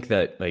I think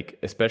that like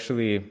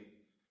especially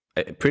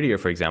Prettier,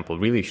 for example,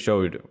 really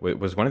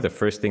was one of the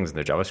first things in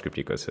the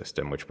JavaScript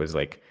ecosystem, which was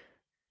like,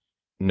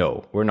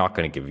 no, we're not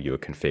going to give you a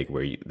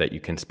config that you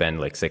can spend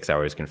like 6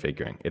 hours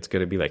configuring. It's going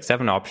to be like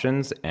 7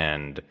 options,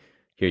 and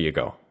here you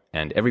go.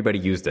 And everybody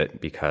used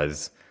it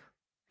because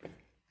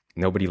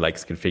nobody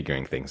likes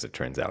configuring things, it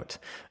turns out.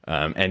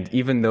 And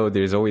even though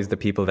there's always the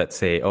people that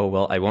say, oh,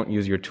 well, I won't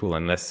use your tool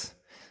unless,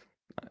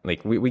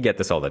 like we get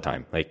this all the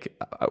time. Like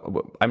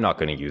I'm not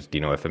going to use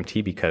Deno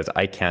FMT because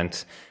I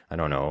can't, I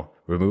don't know,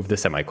 remove the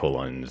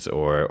semicolons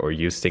or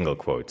use single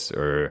quotes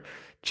or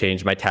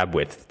change my tab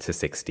width to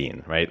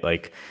 16, right?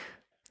 Like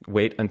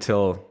wait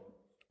until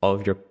all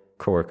of your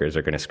coworkers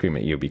are going to scream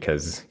at you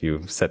because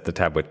you set the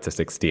tab width to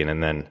 16,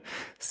 and then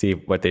see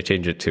what they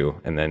change it to.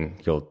 And then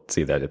you'll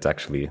see that it's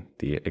actually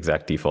the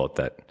exact default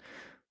that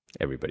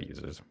everybody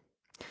uses.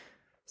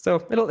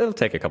 So it'll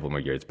take a couple more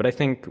years, but I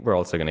think we're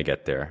also going to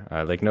get there.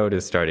 Like Node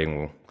is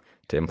starting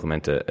to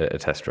implement a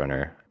test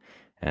runner,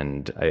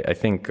 and I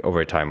think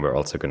over time we're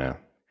also going to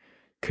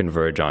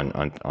converge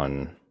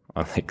on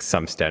like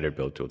some standard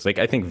build tools. Like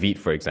I think Vite,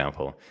 for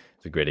example,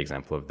 is a great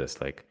example of this.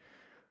 Like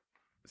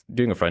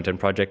doing a front-end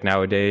project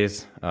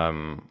nowadays,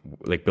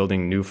 like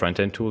building new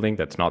front-end tooling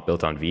that's not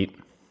built on Vite.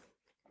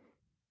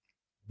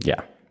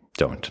 Yeah,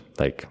 don't.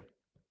 Like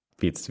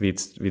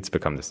Vite's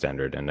become the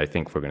standard, and I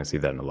think we're going to see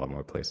that in a lot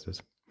more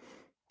places.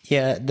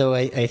 Yeah, though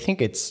I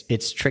think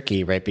it's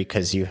tricky, right?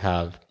 Because you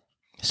have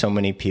so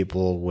many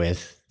people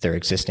with their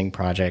existing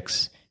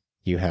projects.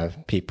 You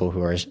have people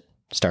who are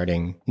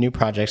starting new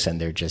projects and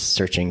they're just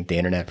searching the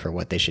internet for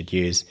what they should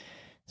use.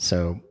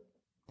 So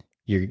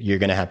you're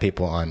going to have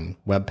people on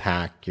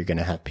Webpack. You're going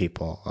to have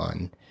people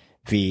on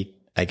Vite.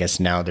 I guess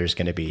now there's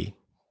going to be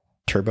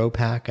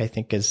TurboPack, I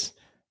think, is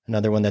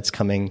another one that's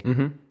coming.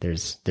 Mm-hmm.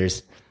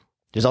 There's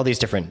all these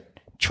different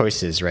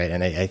choices, right?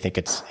 And I think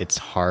it's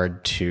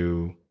hard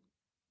to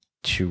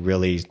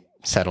really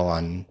settle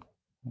on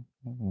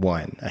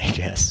one, I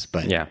guess.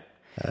 But yeah.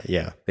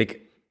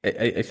 Like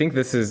I think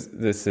this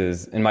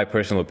is, in my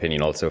personal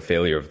opinion, also a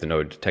failure of the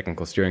Node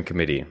Technical Steering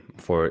Committee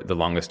for the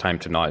longest time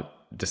to not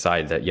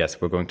decide that, yes,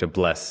 we're going to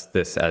bless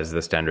this as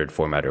the standard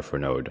formatter for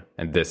Node,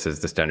 and this is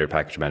the standard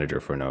package manager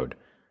for Node.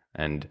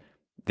 And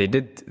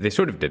they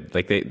sort of did.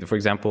 Like for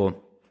example,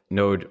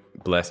 Node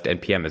blessed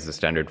NPM as the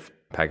standard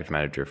package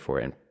manager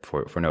for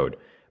Node,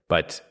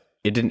 but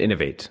it didn't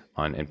innovate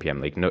on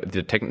NPM. Like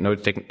the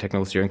Node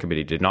Technical Steering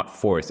Committee did not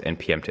force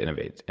NPM to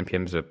innovate.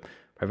 NPM is a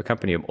private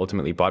company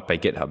ultimately bought by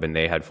GitHub, and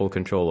they had full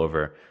control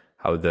over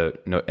how the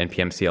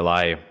NPM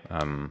CLI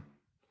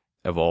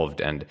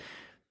evolved, and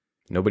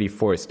nobody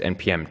forced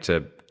NPM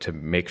to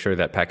make sure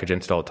that package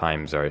install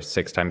times are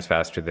 6 times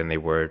faster than they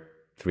were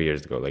 3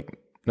 years ago. Like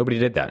nobody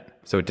did that,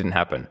 so it didn't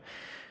happen.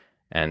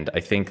 And I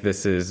think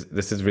this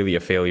is really a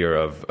failure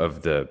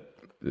of the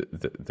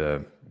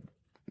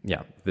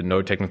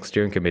Node Technical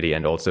Steering Committee,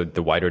 and also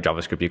the wider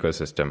JavaScript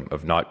ecosystem,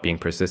 of not being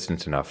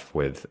persistent enough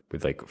with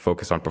like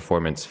focus on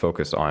performance,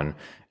 focus on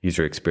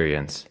user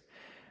experience,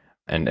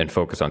 and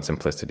focus on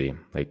simplicity.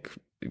 Like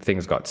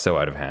things got so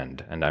out of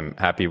hand, and I'm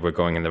happy we're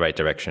going in the right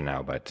direction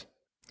now. But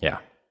yeah,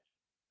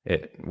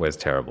 it was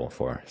terrible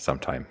for some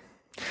time.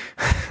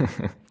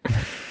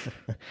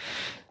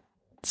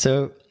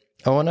 So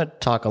I want to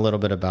talk a little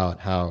bit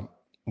about how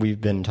we've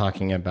been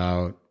talking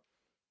about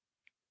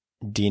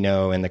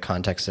Deno in the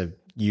context of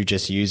you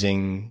just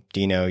using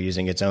Deno,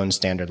 using its own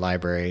standard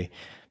library.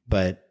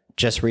 But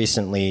just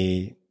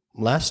recently,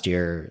 last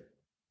year,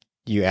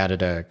 you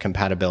added a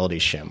compatibility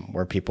shim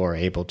where people are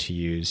able to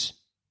use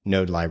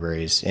Node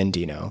libraries in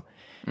Deno.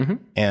 Mm-hmm.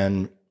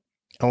 And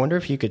I wonder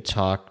if you could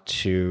talk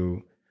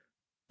to,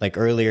 like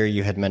earlier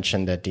you had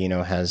mentioned that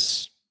Deno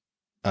has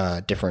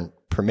a different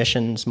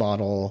permissions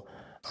model.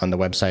 On the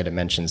website, it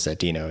mentions that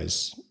Deno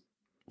is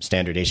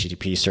standard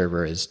HTTP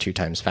server is 2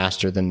 times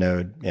faster than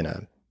Node in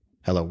a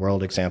Hello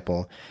World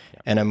example.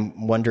 Yeah. And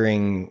I'm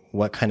wondering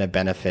what kind of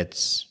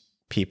benefits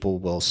people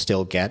will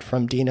still get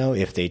from Deno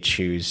if they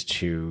choose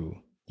to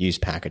use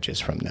packages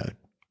from Node.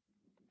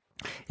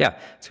 Yeah,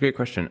 it's a great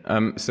question.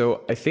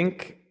 So I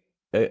think,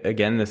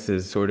 again, this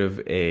is sort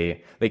of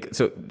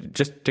so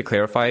just to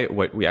clarify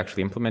what we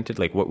actually implemented,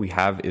 like what we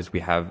have is we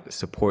have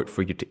support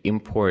for you to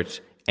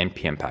import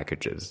NPM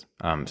packages.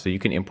 So you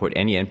can import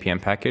any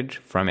NPM package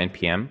from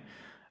NPM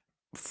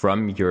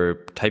from your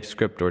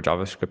TypeScript or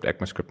JavaScript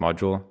ECMAScript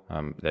module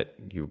that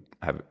you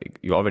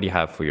already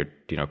have for your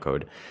Deno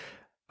code.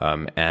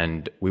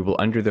 And we will,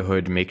 under the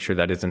hood, make sure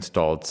that is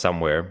installed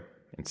somewhere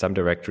in some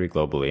directory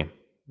globally,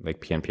 like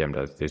PNPM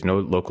does. There's no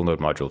local node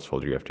modules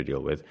folder you have to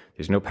deal with.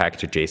 There's no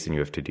package.json you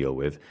have to deal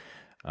with.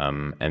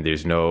 And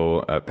there's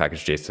no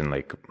package.json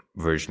like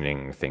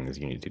versioning things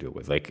you need to deal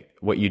with. Like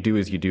what you do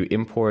is you do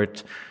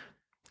import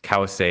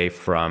cowsay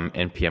from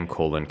npm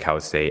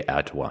 :cowsay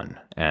 @1,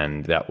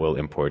 and that will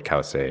import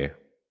cowsay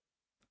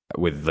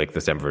with like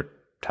the semver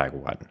tag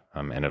 1,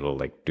 and it'll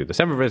like do the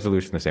semver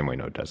resolution the same way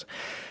Node does,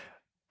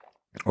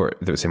 or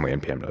the same way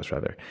npm does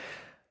rather.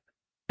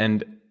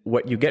 And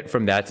what you get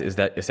from that is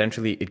that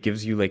essentially it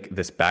gives you like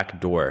this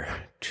backdoor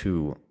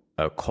to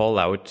call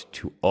out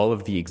to all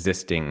of the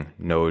existing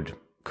Node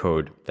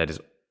code that has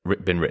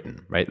been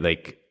written, right?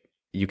 Like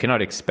you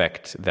cannot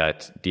expect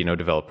that Deno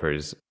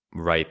developers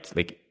write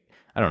like,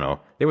 I don't know.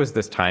 There was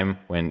this time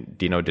when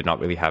Deno did not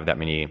really have that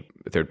many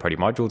third-party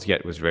modules yet.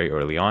 It was very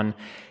early on.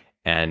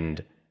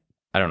 And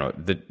I don't know,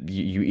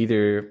 you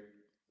either,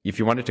 if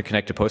you wanted to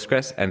connect to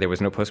Postgres and there was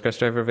no Postgres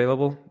driver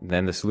available,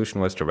 then the solution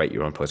was to write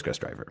your own Postgres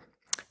driver.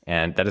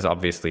 And that is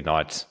obviously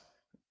not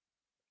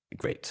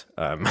great.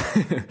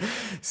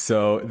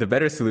 So the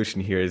better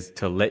solution here is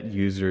to let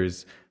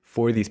users,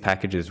 for these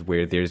packages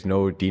where there's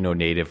no Deno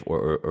native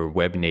or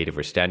web native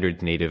or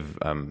standard native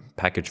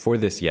package for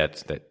this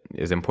yet that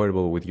is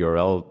importable with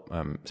URL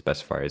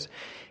specifiers,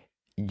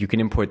 you can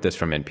import this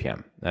from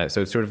NPM.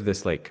 So it's sort of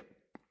this like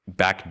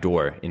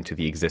backdoor into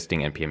the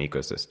existing NPM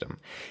ecosystem.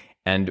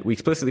 And we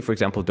explicitly, for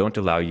example, don't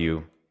allow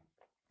you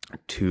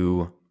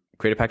to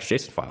create a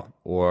package.json file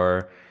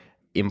or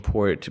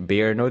import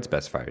bare node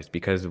specifiers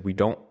because we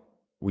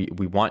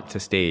want to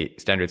stay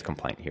standards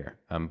compliant here.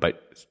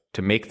 But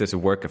to make this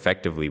work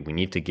effectively, we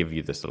need to give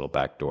you this little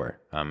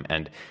backdoor.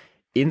 And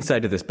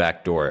inside of this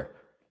backdoor,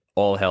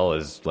 all hell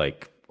is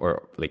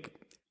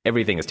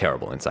everything is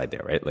terrible inside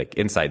there, right? Like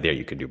inside there,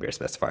 you can do bare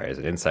specifiers,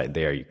 and inside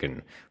there, you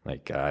can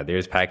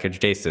there's package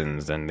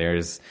JSONs, and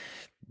there's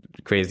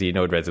crazy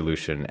node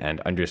resolution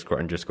and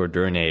underscore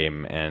dir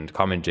name and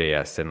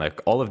CommonJS and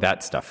like all of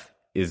that stuff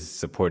is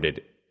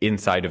supported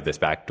inside of this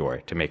backdoor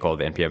to make all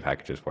the NPM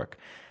packages work.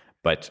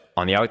 But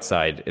on the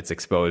outside, it's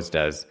exposed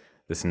as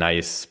this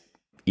nice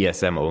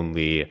ESM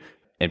only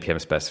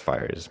NPM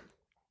specifiers.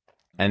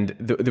 And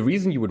the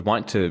reason you would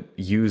want to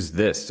use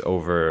this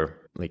over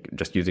like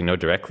just using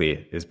Node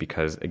directly is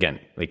because, again,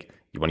 like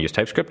you want to use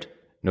TypeScript,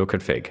 no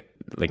config,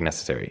 like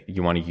necessary.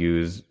 You want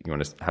to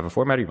have a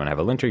formatter, you want to have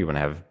a linter, you want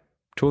to have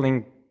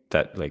tooling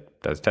that like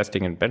does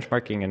testing and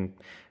benchmarking and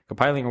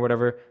compiling or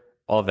whatever.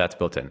 All of that's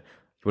built in.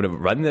 You want to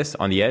run this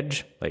on the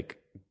edge, like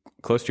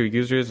close to your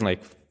users and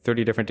like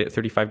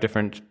 35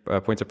 different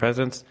points of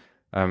presence.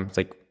 It's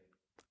like,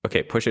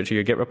 okay, push it to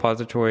your Git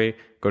repository,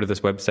 go to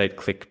this website,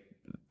 click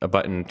a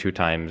button 2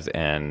 times,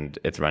 and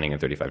it's running in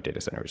 35 data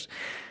centers.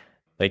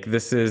 Like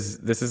this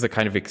is a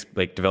kind of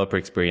like developer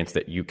experience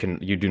that you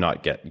do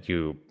not get.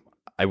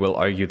 I will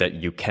argue that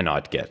you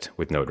cannot get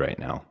with Node right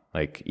now.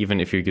 Like even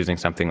if you're using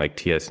something like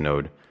TS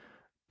Node,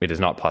 it is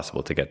not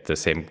possible to get the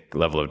same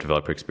level of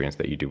developer experience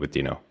that you do with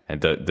Deno, and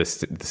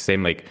the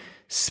same like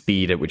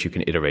speed at which you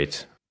can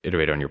iterate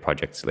on your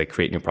projects, like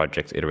create new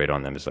projects, iterate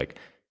on them is like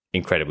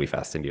incredibly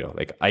fast in Deno.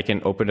 Like I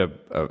can open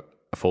a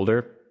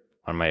folder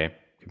on my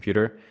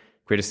computer,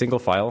 create a single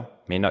file,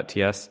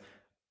 main.ts,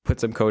 put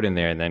some code in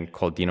there, and then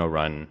call Deno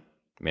run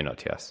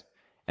main.ts.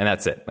 And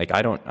that's it. Like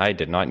I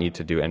did not need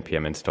to do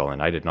npm install,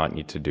 and I did not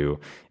need to do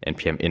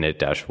npm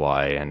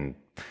init-y and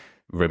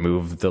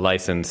remove the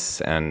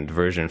license and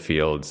version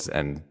fields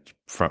and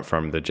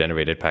from the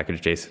generated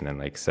package JSON and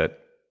like set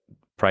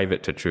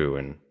private to true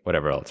and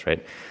whatever else,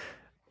 right?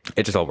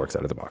 It just all works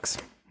out of the box.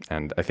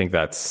 And I think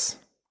that's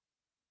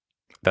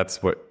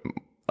what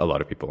a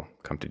lot of people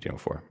come to Deno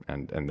for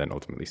and then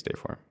ultimately stay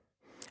for.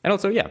 And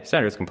also, yeah,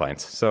 standards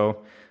compliance.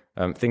 So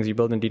things you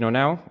build in Deno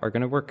now are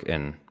going to work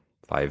in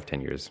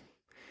 5-10 years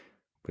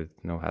with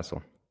no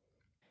hassle.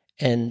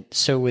 And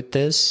so with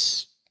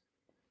this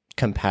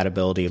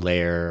compatibility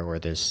layer or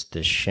this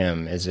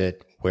shim, is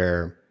it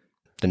where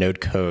the Node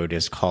code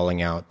is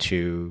calling out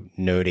to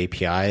Node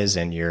APIs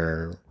and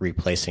you're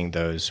replacing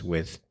those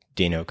with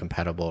Deno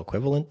compatible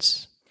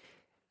equivalents?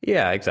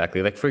 Yeah,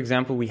 exactly. Like for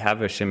example, we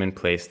have a shim in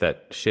place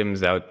that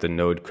shims out the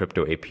Node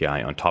crypto API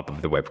on top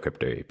of the web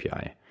crypto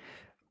API.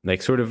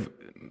 Like sort of,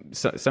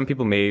 some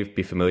people may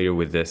be familiar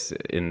with this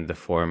in the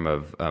form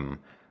of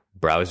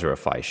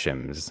Browserify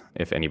shims,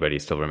 if anybody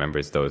still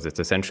remembers those. It's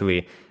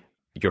essentially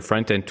your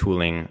front-end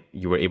tooling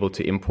you were able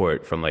to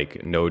import from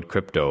like Node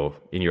crypto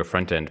in your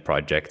front-end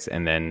projects,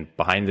 and then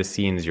behind the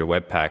scenes, your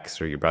Webpacks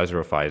or your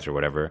Browserifys or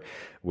whatever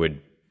would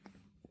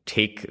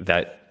take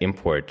that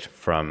import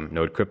from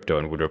Node crypto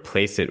and would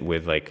replace it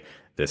with like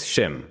this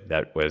shim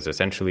that was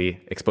essentially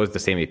exposed the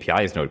same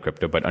API as Node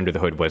crypto, but under the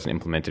hood wasn't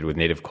implemented with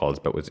native calls,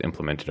 but was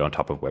implemented on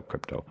top of web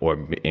crypto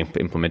or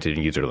implemented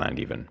in userland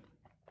even.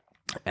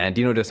 And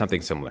Deno does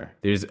something similar.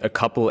 There's a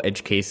couple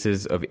edge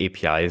cases of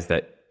APIs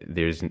that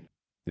there's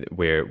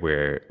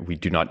where we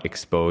do not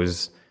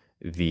expose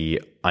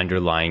the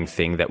underlying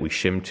thing that we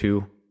shim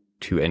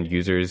to end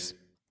users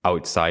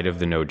outside of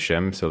the Node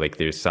shim. So like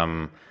there's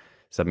some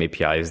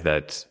APIs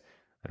that,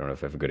 I don't know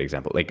if I have a good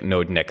example, like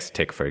Node Next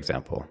Tick, for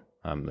example.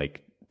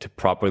 Like to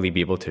properly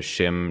be able to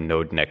shim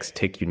Node Next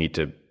Tick, you need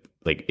to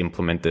like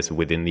implement this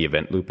within the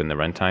event loop in the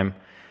runtime.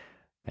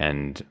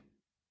 And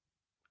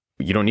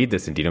you don't need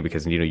this in Deno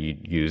because in Deno you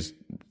use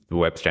the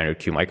web standard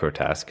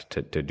QMicrotask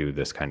to do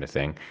this kind of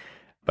thing.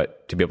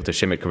 But to be able to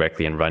shim it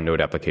correctly and run Node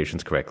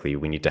applications correctly,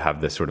 we need to have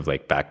this sort of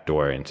like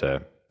backdoor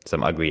into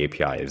some ugly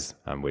APIs,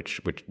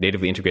 which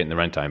natively integrate in the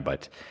runtime,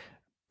 but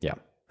yeah,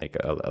 like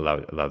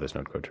allow this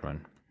Node code to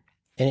run.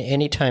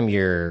 Anytime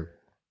you're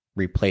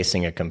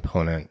replacing a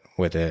component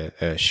with a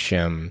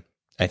shim,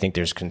 I think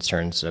there's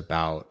concerns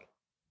about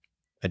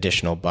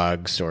additional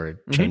bugs or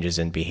changes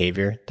in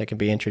behavior that can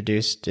be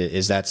introduced.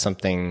 Is that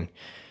something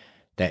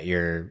that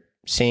you're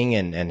seeing,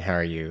 and how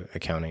are you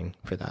accounting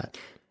for that?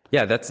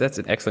 Yeah, that's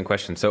an excellent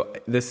question. So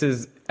this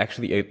is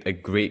actually a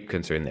great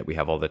concern that we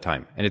have all the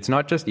time. And it's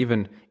not just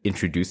even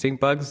introducing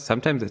bugs.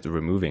 Sometimes it's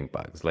removing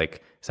bugs.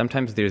 Like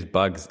sometimes there's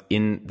bugs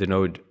in the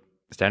Node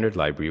standard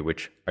library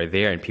which are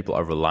there and people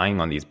are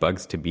relying on these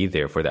bugs to be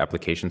there for the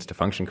applications to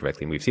function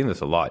correctly. And we've seen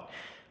this a lot.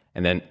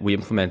 And then we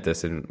implement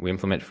this and we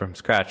implement from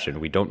scratch and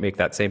we don't make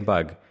that same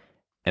bug.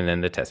 And then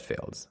the test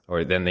fails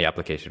or then the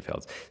application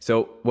fails.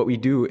 So what we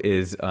do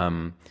is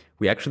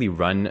we actually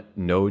run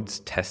Node's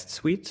test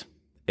suite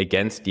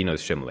against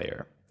Deno's shim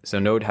layer. So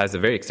Node has a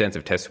very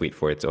extensive test suite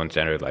for its own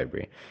standard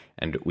library.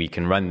 And we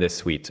can run this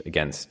suite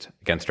against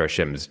our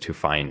shims to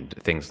find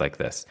things like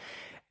this.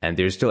 And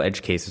there's still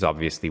edge cases,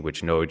 obviously,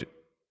 which Node,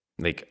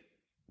 like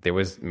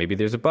there's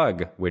a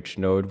bug which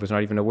Node was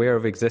not even aware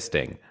of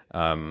existing,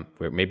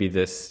 where maybe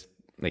this,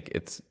 like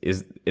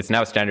it's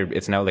now standard,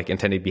 it's now like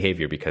intended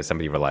behavior because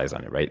somebody relies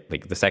on it, right?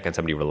 Like the second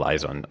somebody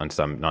relies on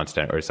some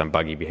non-standard or some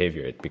buggy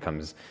behavior, it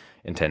becomes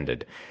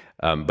intended.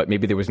 But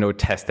maybe there was no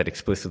test that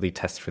explicitly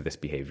tests for this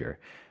behavior.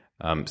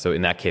 So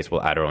in that case,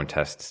 we'll add our own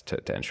tests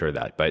to ensure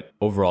that. But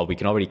overall, we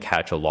can already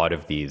catch a lot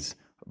of these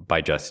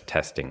by just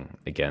testing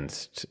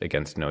against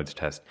Node's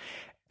test.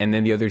 And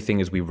then the other thing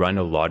is we run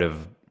a lot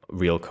of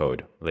real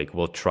code. Like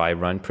we'll try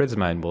run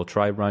Prisma, and we'll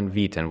try run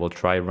Vite, and we'll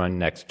try run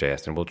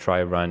Next.js, and we'll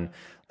try run,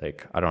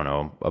 like, I don't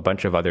know, a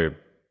bunch of other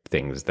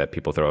things that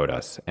people throw at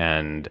us,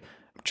 and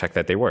check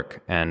that they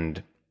work.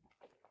 And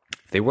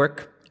if they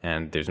work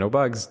and there's no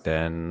bugs,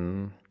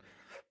 then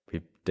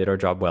we did our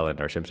job well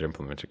and our shims are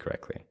implemented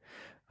correctly.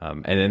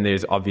 And then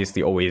there's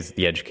obviously always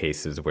the edge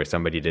cases where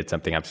somebody did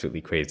something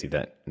absolutely crazy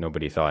that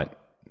nobody thought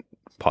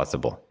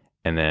possible.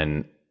 And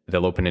then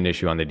they'll open an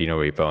issue on the Dino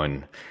repo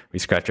and we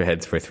scratch our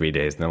heads for 3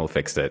 days and then we'll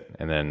fix it.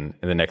 And then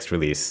in the next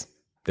release,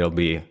 there'll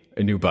be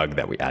a new bug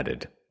that we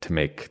added to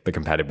make the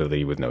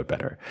compatibility with Node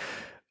better.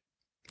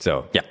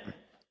 So yeah,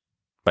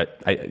 but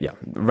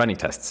running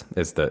tests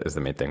is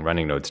the main thing.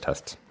 Running Node's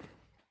tests.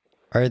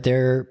 Are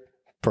there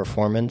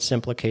performance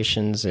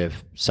implications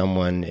if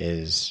someone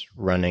is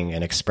running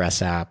an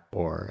Express app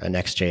or a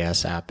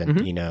Next.js app in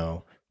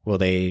Dino? Will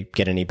they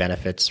get any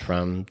benefits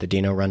from the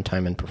Dino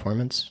runtime and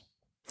performance?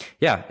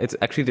 Yeah, it's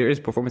actually, there is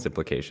performance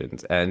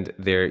implications, and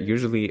they're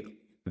usually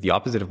the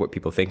opposite of what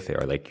people think they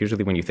are. Like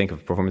usually when you think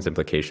of performance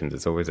implications,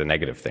 it's always a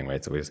negative thing, right?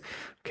 It's always,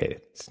 okay,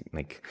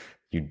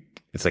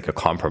 it's like a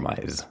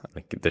compromise.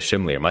 Like the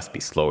shim layer must be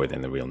slower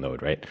than the real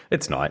Node, right?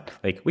 It's not.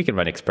 Like we can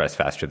run Express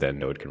faster than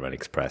Node can run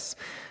Express.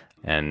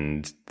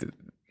 And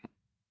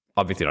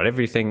obviously not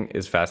everything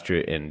is faster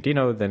in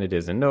Dino than it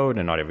is in Node,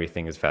 and not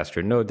everything is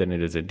faster in Node than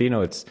it is in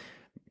Dino. It's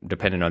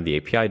dependent on the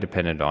API,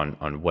 dependent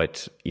on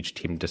what each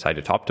team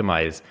decided to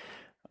optimize.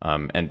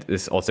 And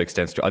this also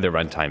extends to other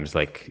runtimes.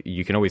 Like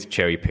you can always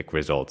cherry pick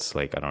results,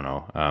 like, I don't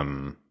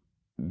know,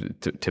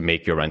 to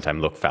make your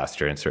runtime look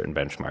faster in certain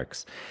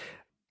benchmarks.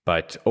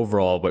 But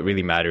overall, what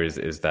really matters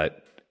is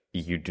that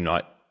you do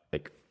not,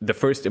 like, the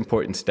first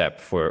important step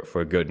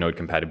for good Node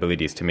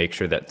compatibility is to make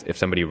sure that if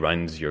somebody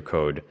runs your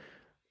code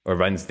or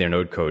runs their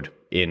Node code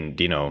in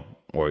Dino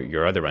or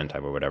your other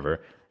runtime or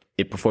whatever,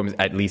 it performs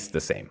at least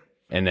the same.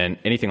 And then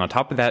anything on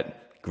top of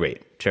that,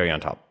 great, cherry on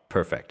top,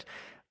 perfect.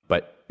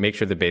 But make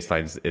sure the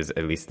baseline is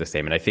at least the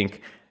same. And I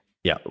think,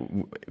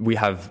 we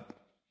have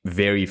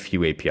very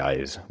few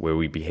APIs where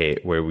we behave,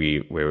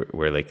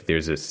 where like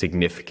there's a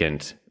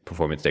significant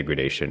performance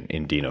degradation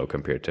in Dino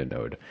compared to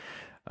Node.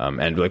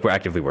 And like we're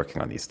actively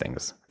working on these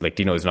things. Like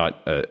Dino is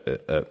not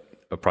a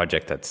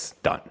project that's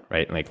done,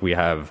 right? Like we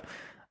have,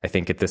 I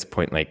think at this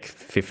point, like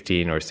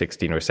 15 or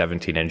 16 or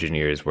 17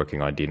 engineers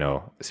working on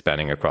Dino,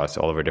 spanning across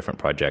all of our different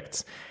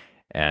projects.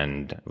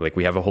 And like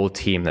we have a whole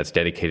team that's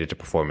dedicated to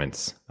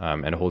performance,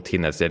 and a whole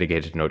team that's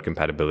dedicated to Node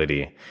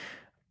compatibility.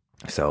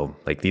 So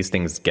like these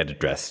things get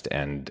addressed,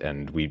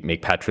 and we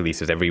make patch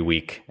releases every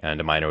week and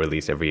a minor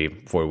release every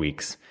 4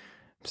 weeks.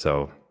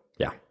 So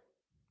yeah,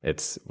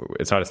 it's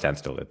not a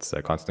standstill. It's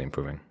constantly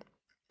improving.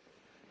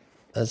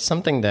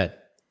 Something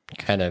that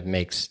kind of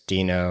makes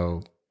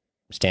Dino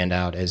stand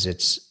out is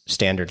its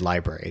standard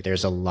library.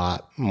 There's a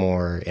lot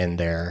more in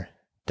there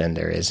than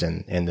there is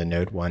in the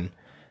Node one.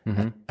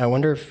 Mm-hmm. I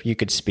wonder if you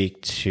could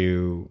speak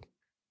to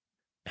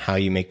how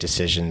you make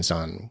decisions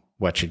on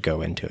what should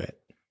go into it.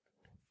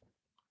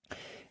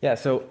 Yeah,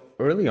 so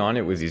early on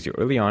it was easier.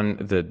 Early on,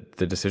 the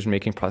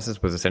decision-making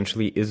process was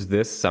essentially, is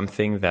this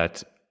something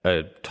that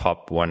a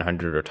top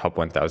 100 or top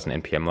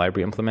 1000 NPM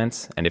library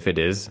implements? And if it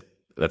is,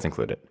 let's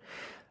include it.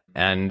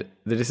 And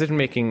the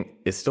decision-making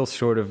is still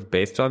sort of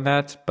based on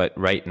that, but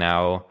right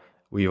now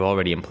we've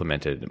already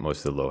implemented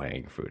most of the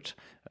low-hanging fruit.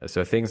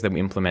 So things that we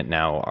implement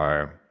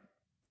now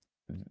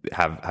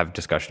have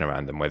discussion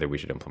around them, whether we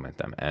should implement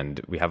them.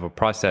 And we have a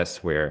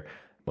process where,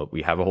 well,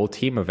 we have a whole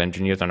team of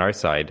engineers on our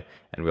side,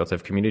 and we also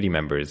have community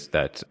members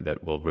that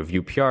will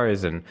review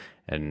PRs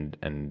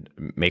and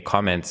make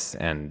comments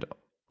and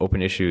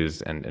open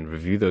issues and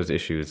review those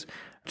issues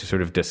to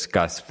sort of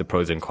discuss the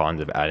pros and cons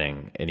of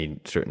adding any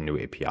certain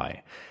new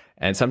API.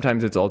 And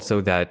sometimes it's also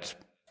that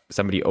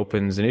somebody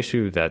opens an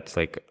issue that's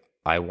like,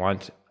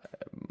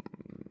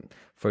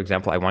 for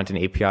example, I want an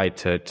API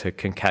to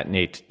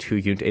concatenate 2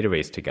 unit 8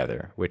 arrays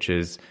together, which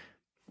is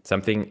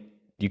something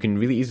you can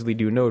really easily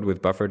do Node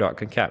with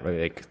buffer.concat,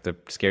 right? Like the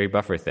scary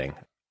buffer thing.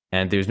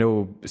 And there's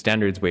no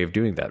standards way of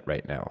doing that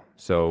right now.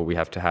 So we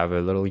have to have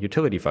a little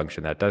utility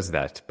function that does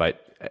that.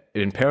 But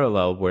in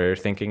parallel, we're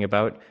thinking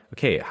about,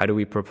 okay, how do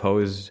we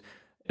propose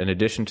an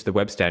addition to the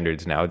web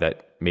standards now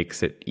that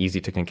makes it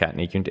easy to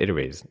concatenate unit 8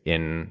 arrays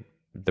in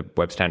the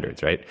web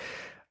standards, right?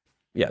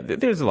 Yeah,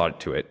 there's a lot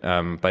to it,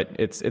 but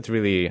it's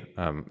really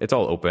it's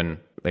all open.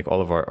 Like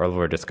all of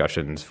our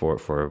discussions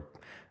for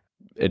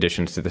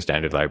additions to the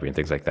standard library and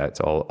things like that, it's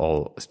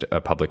all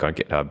public on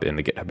GitHub in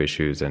the GitHub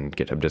issues and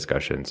GitHub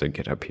discussions and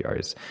GitHub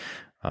PRs.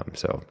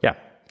 So yeah,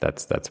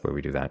 that's where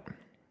we do that.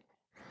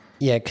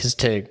 Yeah, because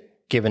to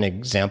give an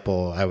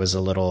example, I was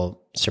a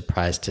little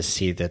surprised to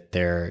see that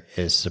there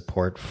is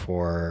support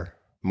for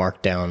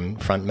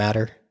Markdown front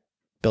matter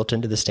built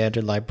into the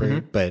standard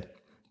library, but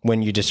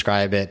when you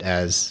describe it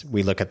as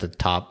we look at the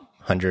top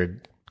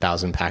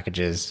 100,000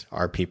 packages,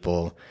 are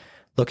people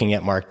looking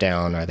at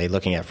Markdown? Are they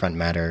looking at front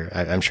matter?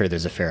 I'm sure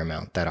there's a fair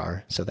amount that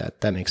are. So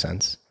that makes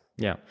sense.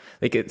 Yeah.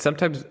 Like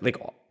sometimes like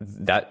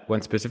that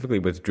one specifically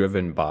was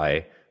driven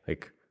by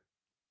like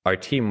our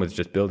team was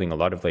just building a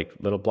lot of like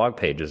little blog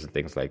pages and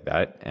things like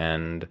that.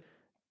 And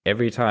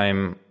every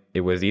time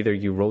it was either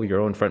you roll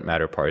your own front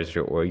matter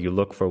parser or you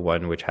look for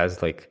one which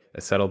has like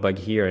a subtle bug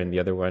here and the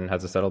other one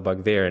has a subtle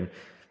bug there, and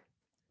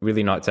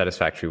really not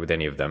satisfactory with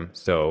any of them.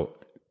 So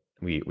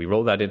we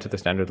roll that into the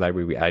standard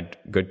library. We add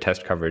good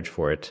test coverage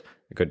for it,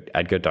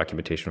 add good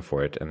documentation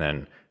for it. And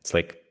then it's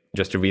like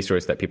just a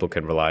resource that people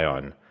can rely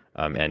on.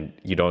 And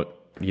you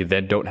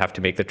then don't have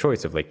to make the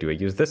choice of like, do I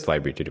use this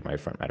library to do my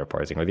front matter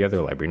parsing or the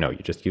other library? No, you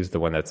just use the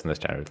one that's in the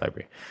standard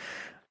library.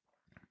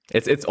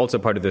 It's also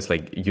part of this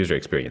like user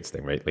experience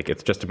thing, right? Like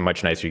it's just a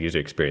much nicer user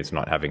experience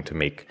not having to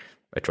make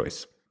a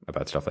choice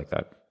about stuff like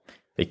that.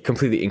 Like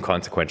completely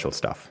inconsequential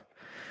stuff.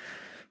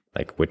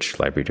 Like which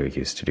library do I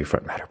use to do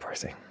front matter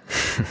parsing?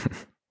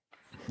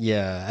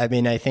 Yeah, I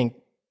mean, I think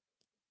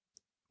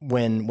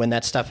when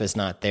that stuff is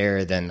not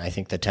there, then I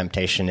think the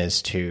temptation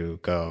is to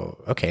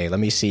go, okay,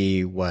 let me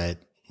see what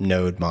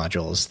node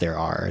modules there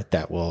are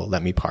that will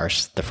let me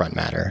parse the front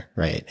matter,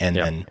 right? And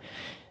then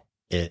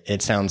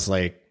it sounds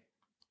like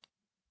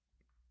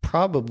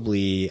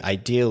probably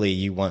ideally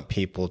you want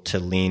people to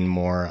lean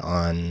more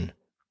on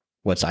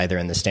what's either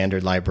in the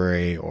standard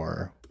library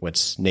or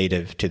what's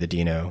native to the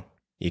Deno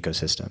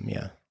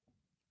ecosystem.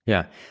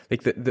 Yeah.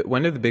 Like the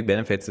one of the big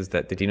benefits is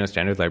that the Deno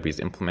standard library is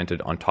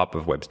implemented on top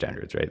of web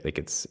standards, right? Like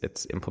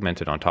it's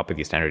implemented on top of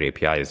these standard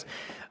APIs.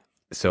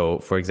 So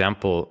for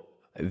example,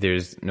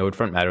 there's node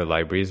front matter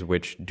libraries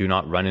which do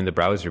not run in the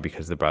browser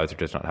because the browser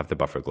does not have the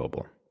buffer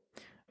global.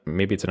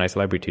 Maybe it's a nice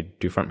library to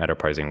do front matter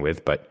parsing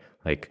with, but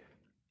like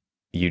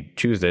you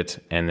choose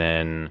it and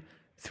then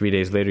 3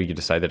 days later you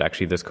decide that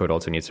actually this code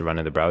also needs to run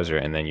in the browser,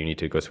 and then you need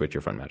to go switch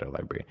your front matter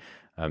library.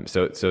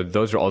 So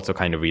those are also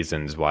kind of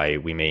reasons why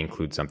we may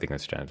include something in the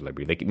standard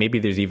library. Like maybe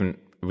there's even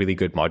a really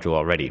good module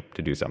already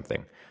to do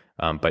something.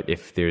 But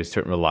if there's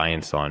certain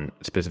reliance on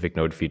specific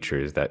node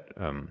features that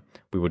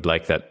we would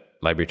like that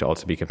library to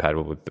also be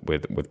compatible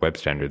with web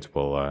standards,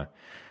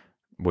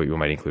 we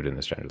might include in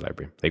the standard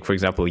library. Like for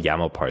example,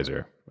 YAML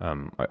parser,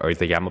 or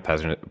the YAML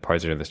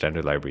parser in the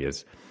standard library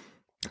is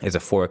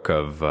a fork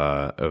of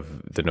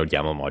the Node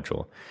YAML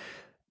module,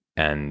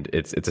 and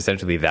it's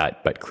essentially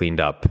that but cleaned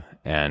up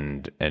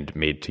and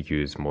made to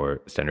use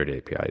more standard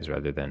APIs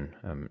rather than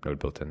Node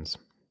built-ins.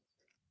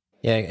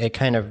 Yeah, it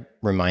kind of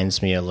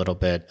reminds me a little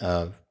bit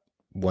of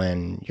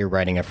when you're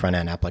writing a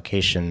front-end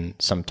application.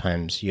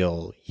 Sometimes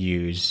you'll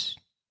use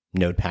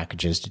Node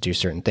packages to do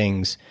certain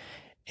things,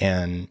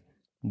 and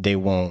they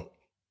won't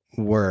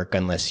work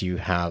unless you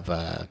have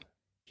a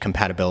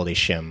compatibility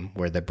shim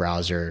where the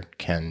browser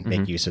can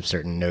make use of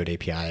certain Node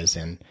APIs.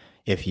 And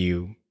if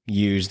you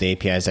use the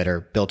APIs that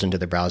are built into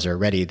the browser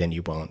already, then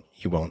you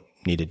won't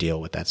need to deal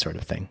with that sort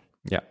of thing.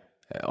 Yeah.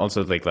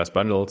 Also, like less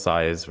bundle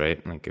size,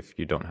 right? Like if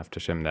you don't have to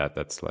shim that,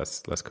 that's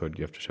less code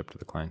you have to ship to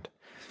the client.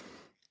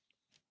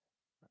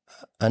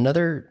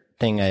 Another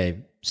thing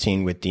I've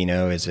seen with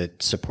Deno is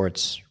it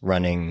supports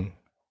running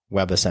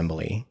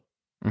WebAssembly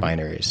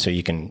binaries. So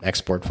you can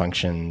export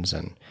functions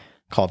and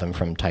call them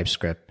from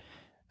TypeScript.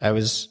 I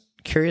was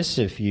curious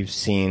if you've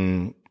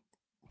seen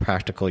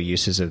practical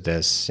uses of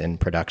this in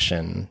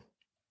production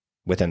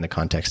within the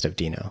context of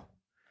Deno.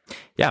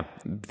 Yeah,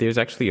 there's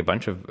actually a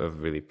bunch of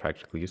really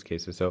practical use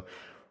cases. So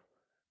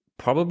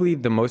probably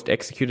the most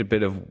executed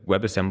bit of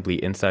WebAssembly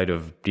inside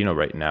of Deno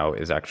right now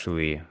is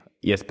actually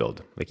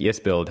ESBuild. Like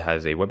ESBuild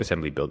has a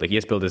WebAssembly build. Like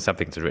ESBuild is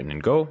something that's written in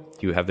Go.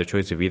 You have the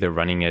choice of either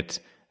running it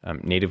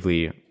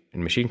natively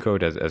in machine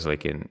code as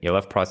like an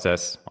ELF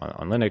process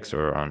on Linux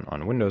or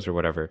on Windows or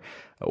whatever,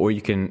 or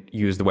you can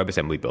use the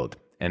WebAssembly build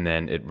and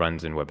then it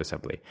runs in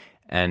WebAssembly.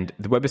 And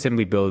the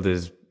WebAssembly build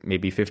is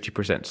maybe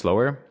 50%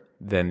 slower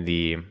than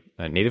the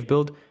native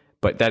build,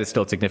 but that is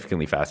still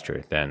significantly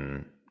faster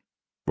than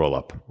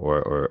Rollup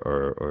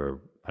or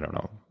I don't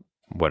know,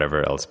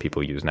 whatever else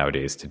people use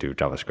nowadays to do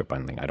JavaScript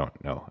bundling. I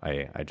don't know.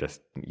 I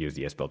just use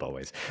ESBuild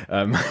always.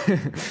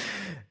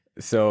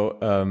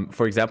 So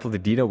for example, the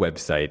Deno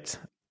website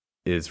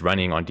is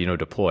running on Deno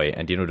deploy,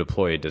 and Deno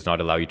deploy does not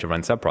allow you to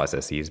run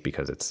subprocesses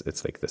because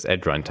it's like this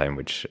edge runtime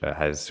which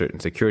has certain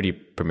security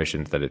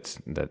permissions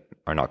that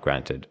are not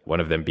granted,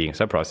 one of them being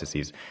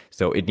subprocesses.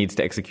 So it needs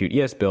to execute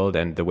ESBuild,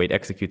 and the way it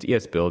executes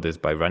ESBuild is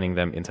by running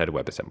them inside of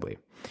WebAssembly.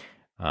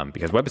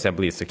 Because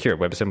WebAssembly is secure.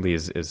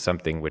 WebAssembly is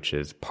something which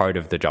is part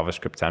of the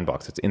JavaScript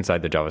sandbox. It's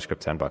inside the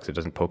JavaScript sandbox. It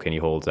doesn't poke any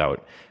holes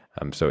out.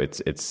 So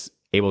it's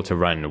able to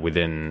run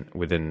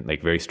within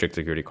like very strict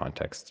security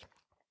contexts.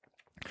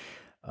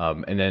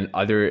 And then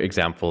other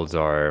examples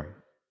are,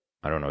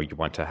 I don't know, you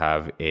want to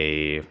have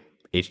a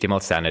HTML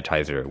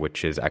sanitizer,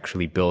 which is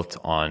actually built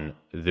on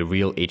the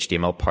real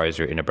HTML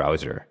parser in a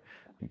browser.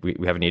 We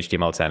have an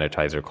HTML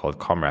sanitizer called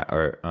Comrade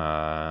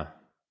or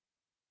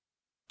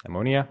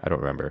Ammonia. I don't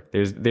remember.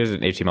 There's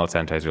an HTML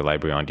sanitizer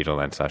library on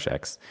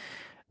DenoLand/X,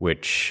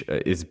 which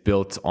is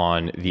built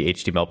on the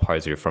HTML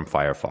parser from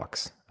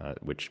Firefox,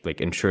 which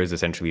like ensures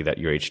essentially that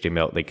your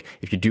HTML, like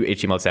if you do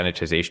HTML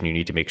sanitization, you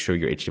need to make sure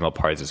your HTML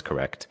parse is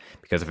correct,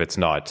 because if it's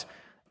not,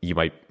 you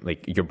might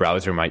like your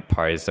browser might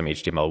parse some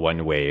HTML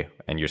one way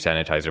and your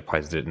sanitizer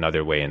parses it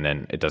another way, and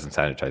then it doesn't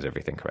sanitize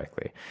everything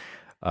correctly.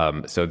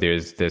 So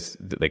there's this,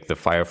 like the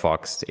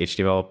Firefox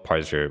HTML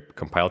parser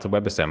compiled to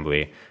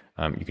WebAssembly.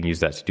 You can use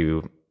that to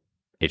do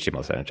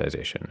HTML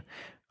sanitization,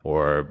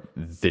 or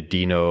the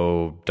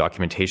Dino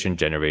documentation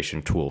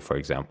generation tool, for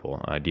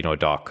example, Dino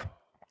Doc.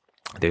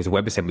 There's a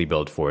WebAssembly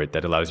build for it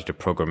that allows you to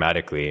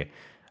programmatically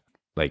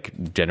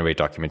like generate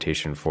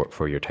documentation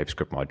for your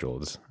TypeScript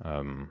modules.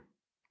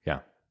 Yeah.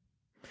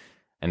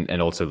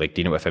 And also like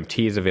Dino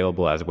FMT is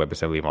available as a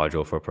WebAssembly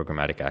module for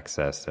programmatic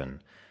access, and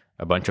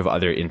a bunch of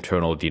other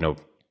internal Dino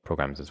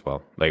programs as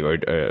well, like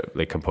or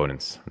like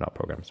components, not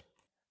programs.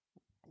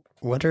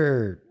 What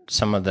are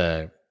some of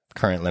the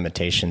current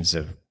limitations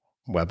of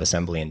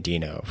WebAssembly and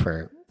Dino?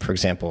 For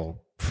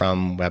example,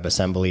 from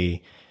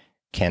WebAssembly,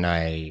 can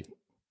I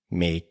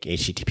make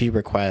HTTP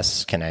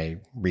requests? Can I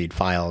read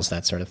files?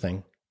 That sort of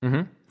thing.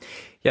 Mm-hmm.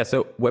 Yeah.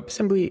 So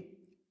WebAssembly,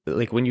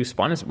 like when you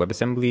spawn as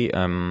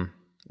WebAssembly,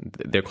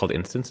 they're called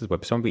instances,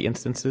 WebAssembly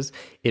instances.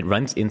 It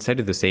runs inside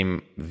of the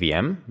same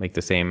VM, like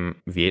the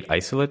same V8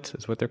 isolate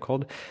is what they're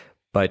called,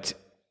 but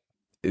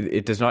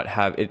it does not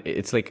have.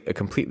 It's like a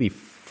completely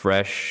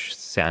fresh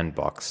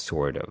sandbox,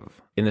 sort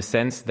of, in the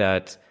sense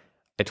that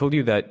I told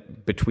you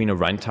that between a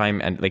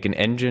runtime and like an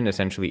engine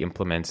essentially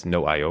implements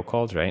no IO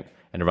calls, right?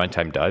 And a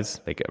runtime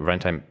does. Like a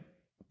runtime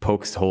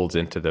pokes holes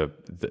into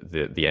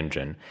the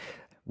engine.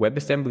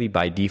 WebAssembly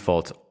by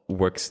default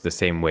works the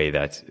same way,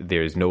 that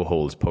there's no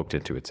holes poked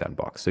into its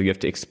sandbox. So you have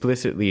to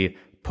explicitly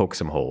poke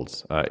some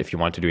holes if you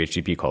want to do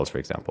HTTP calls, for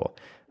example.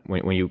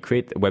 When you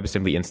create the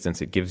WebAssembly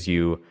instance, it gives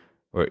you,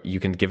 or you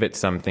can give it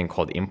something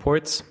called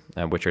imports,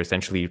 which are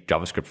essentially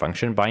JavaScript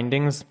function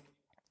bindings,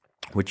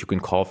 which you can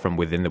call from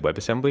within the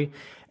WebAssembly.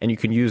 And you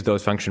can use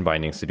those function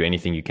bindings to do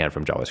anything you can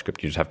from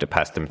JavaScript. You just have to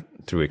pass them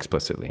through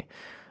explicitly.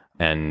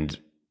 And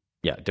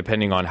yeah,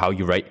 depending on how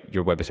you write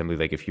your WebAssembly,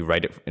 like if you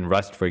write it in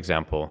Rust, for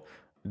example,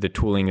 the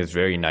tooling is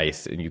very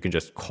nice, and you can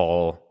just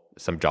call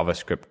some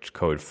JavaScript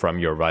code from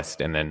your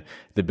Rust, and then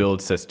the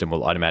build system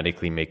will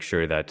automatically make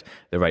sure that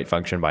the right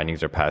function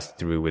bindings are passed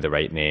through with the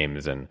right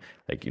names, and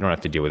like you don't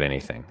have to deal with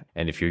anything.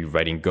 And if you're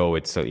writing Go,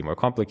 it's slightly more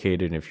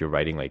complicated. And if you're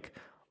writing like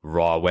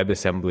raw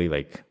WebAssembly,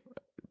 like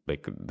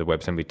the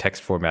WebAssembly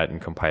text format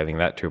and compiling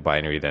that to a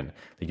binary, then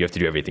like you have to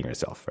do everything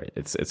yourself, right?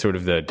 It's sort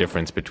of the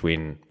difference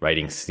between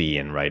writing C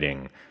and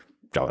writing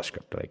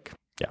JavaScript. Like,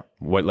 yeah,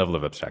 what level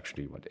of abstraction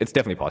do you want? It's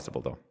definitely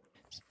possible though.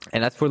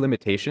 And as for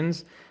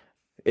limitations,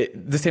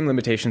 the same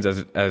limitations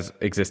as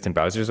exist in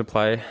browsers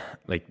apply.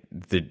 Like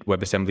the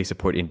WebAssembly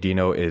support in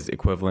Dino is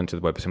equivalent to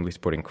the WebAssembly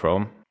support in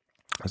Chrome.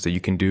 So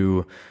you can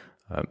do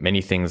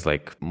many things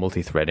like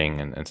multi-threading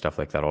and stuff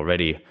like that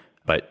already,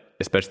 but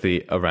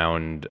especially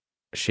around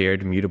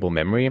shared mutable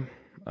memory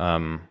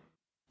and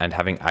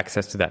having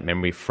access to that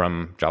memory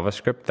from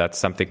JavaScript, that's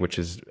something which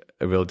is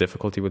a real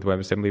difficulty with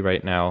WebAssembly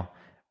right now.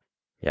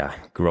 Yeah,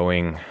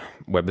 growing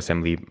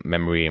WebAssembly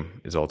memory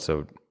is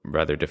also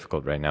rather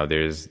difficult right now.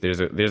 There's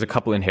a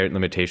couple inherent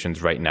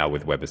limitations right now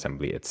with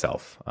WebAssembly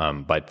itself,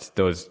 but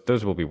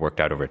those will be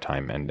worked out over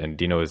time. And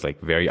Dino is like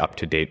very up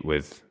to date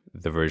with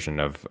the version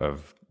of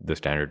the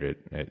standard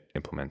it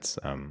implements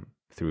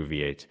through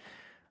V8.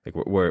 Like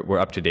we're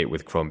up to date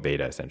with Chrome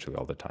Beta essentially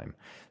all the time.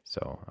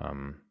 So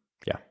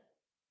yeah,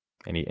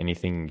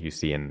 anything you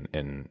see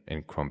in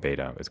Chrome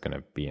Beta is going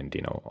to be in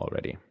Dino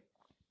already.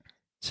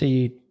 So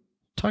you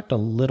talked a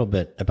little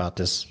bit about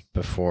this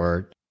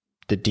before.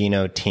 The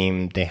Dino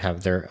team, they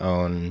have their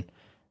own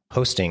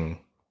hosting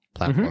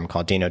platform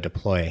called Dino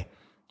Deploy.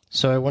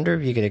 So I wonder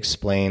if you could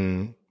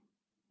explain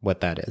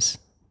what that is.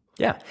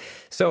 Yeah.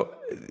 So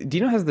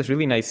Dino has this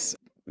really nice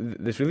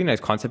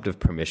concept of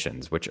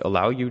permissions, which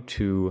allow you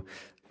to.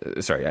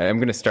 Sorry, I'm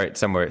going to start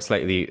somewhere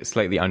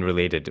slightly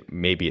unrelated.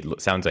 Maybe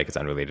it sounds like it's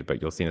unrelated,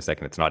 but you'll see in a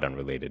second it's not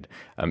unrelated.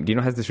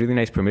 Dino has this really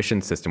nice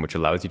permission system which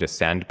allows you to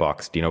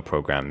sandbox Dino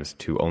programs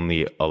to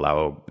only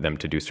allow them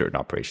to do certain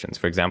operations.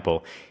 For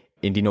example,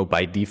 in Dino,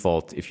 by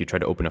default, if you try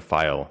to open a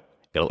file,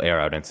 it'll error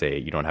out and say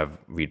you don't have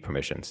read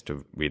permissions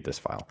to read this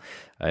file.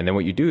 And then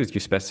what you do is you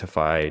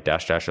specify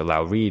 --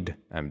 allow read.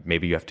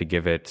 Maybe you have to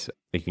give it,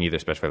 you can either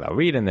specify allow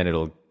read and then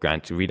it'll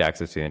grant read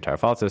access to the entire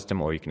file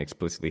system, or you can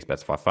explicitly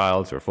specify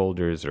files or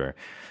folders or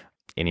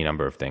any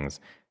number of things.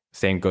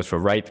 Same goes for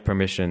write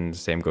permissions,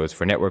 same goes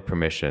for network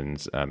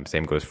permissions,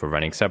 same goes for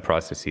running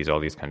sub-processes,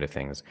 all these kind of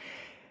things.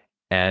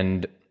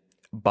 And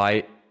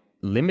by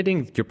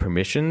limiting your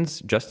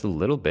permissions just a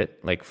little bit,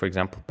 like for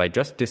example, by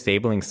just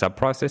disabling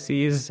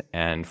sub-processes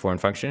and foreign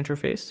function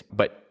interface,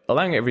 but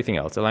allowing everything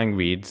else, allowing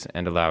reads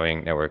and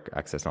allowing network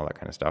access and all that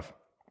kind of stuff,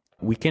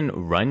 we can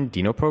run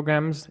Dino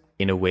programs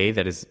in a way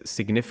that is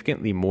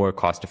significantly more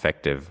cost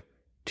effective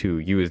to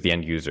you as the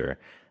end user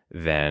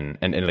than,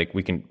 and like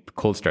we can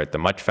cold start them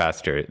much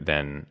faster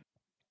than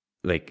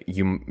like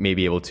you may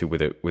be able to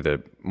with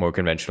a more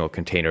conventional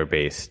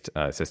container-based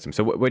system.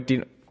 So what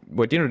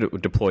Dino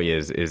Deploy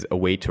is a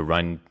way to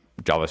run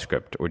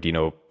JavaScript or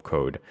Dino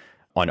code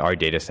on our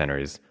data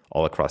centers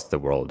all across the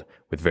world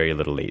with very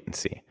little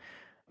latency.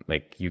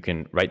 like you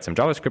can write some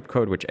JavaScript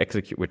code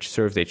which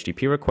serves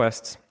HTTP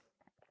requests,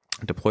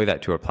 deploy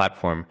that to our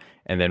platform,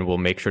 and then we'll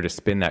make sure to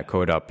spin that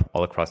code up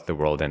all across the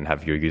world and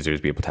have your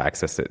users be able to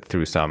access it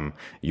through some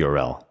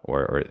URL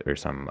or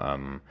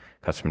some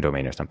custom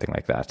domain or something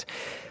like that.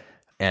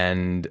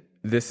 And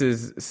this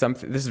is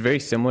very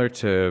similar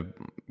to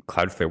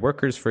Cloudflare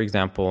Workers, for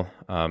example,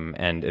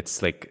 and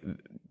it's like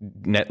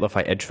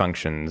Netlify Edge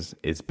Functions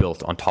is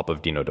built on top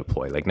of Deno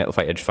Deploy. Like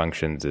Netlify Edge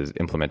Functions is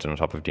implemented on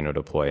top of Deno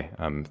Deploy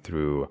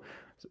through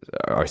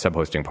our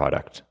subhosting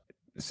product.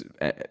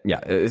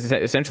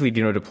 Essentially,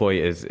 Deno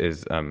Deploy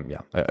is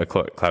a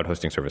cloud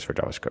hosting service for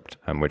JavaScript,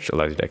 which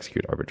allows you to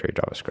execute arbitrary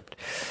JavaScript.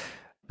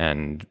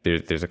 And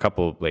there's a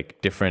couple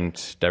like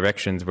different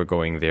directions we're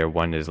going there.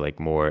 One is like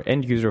more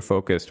end user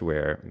focused,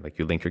 where like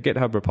you link your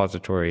GitHub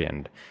repository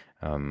and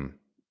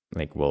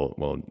like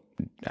we'll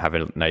have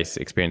a nice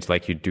experience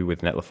like you do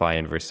with Netlify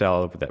and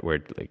Vercel, that where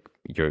like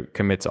your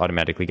commits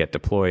automatically get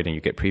deployed and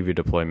you get preview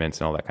deployments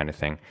and all that kind of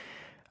thing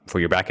for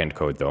your backend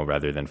code, though,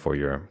 rather than for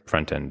your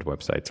front end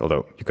websites.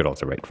 Although you could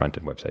also write front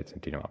end websites in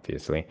Deno,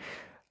 obviously.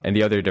 And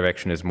the other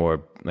direction is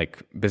more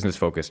like business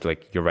focused,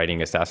 like you're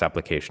writing a SaaS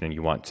application and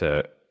you want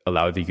to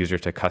allow the user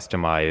to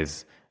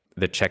customize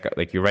the checkout.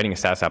 Like you're writing a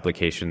SaaS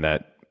application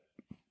that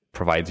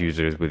provides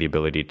users with the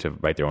ability to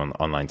write their own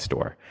online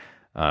store.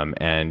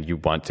 And you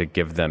want to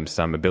give them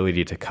some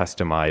ability to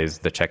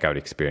customize the checkout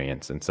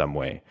experience in some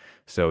way.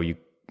 So you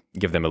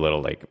give them a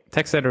little like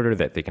text editor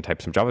that they can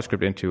type some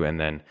JavaScript into, and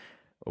then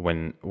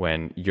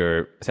when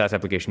your SaaS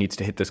application needs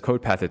to hit this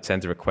code path, it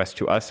sends a request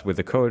to us with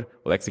the code.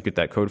 We'll execute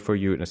that code for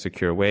you in a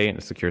secure way, in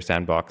a secure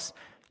sandbox.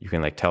 You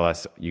can like tell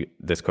us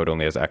this code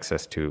only has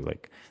access to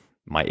like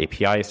my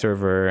API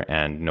server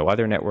and no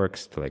other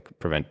networks to like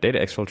prevent data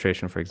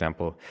exfiltration, for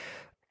example.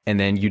 And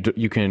then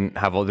you can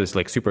have all this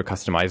like super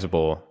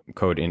customizable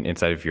code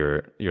inside of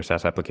your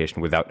SaaS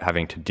application without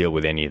having to deal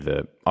with any of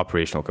the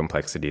operational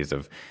complexities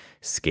of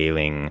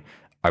scaling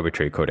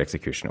arbitrary code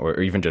execution or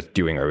even just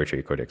doing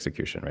arbitrary code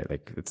execution, right?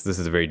 Like this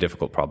is a very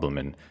difficult problem,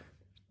 and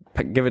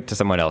give it to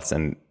someone else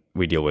and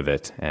we deal with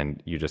it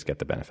and you just get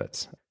the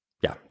benefits.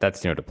 Yeah,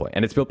 that's Deno Deploy.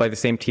 And it's built by the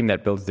same team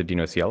that builds the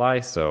Deno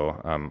CLI.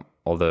 So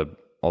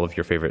all of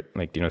your favorite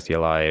like Deno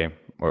CLI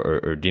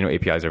or Deno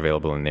APIs are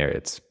available in there.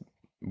 It's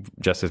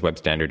just as web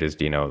standard as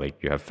Deno.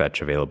 Like you have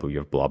Fetch available, you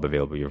have Blob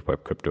available, you have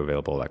Web Crypto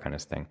available, that kind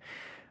of thing.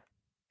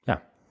 Yeah.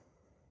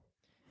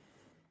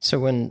 So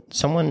when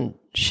someone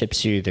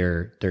ships you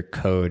their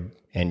code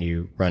and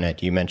you run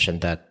it, you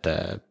mentioned that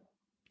the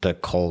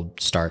cold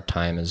start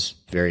time is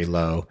very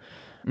low.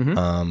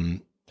 Mm-hmm.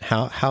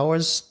 How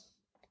is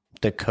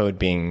the code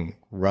being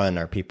run?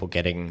 Are people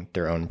getting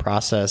their own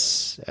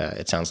process?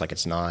 It sounds like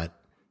it's not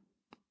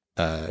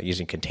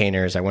using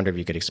containers. I wonder if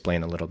you could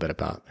explain a little bit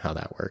about how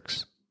that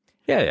works.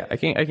 Yeah, I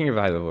can give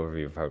a high level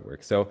overview of how it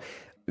works. So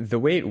the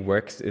way it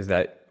works is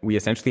that we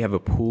essentially have a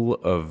pool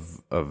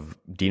of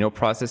Deno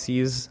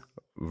processes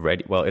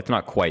ready. Well, it's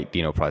not quite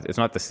Deno process. It's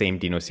not the same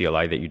Deno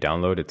CLI that you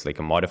download. It's like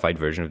a modified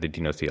version of the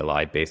Deno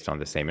CLI based on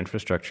the same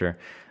infrastructure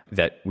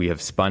that we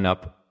have spun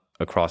up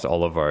across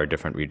all of our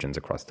different regions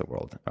across the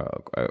world,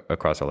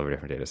 across all of our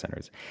different data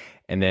centers.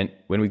 And then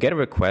when we get a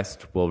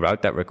request, we'll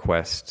route that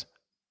request.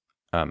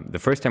 The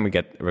first time we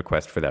get a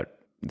request for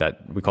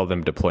that we call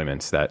them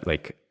deployments, that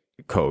like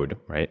code,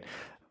 right?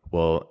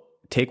 We'll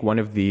take one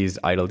of these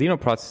idle Deno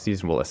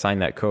processes and we'll assign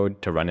that code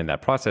to run in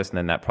that process, and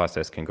then that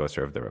process can go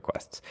serve the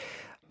requests.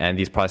 And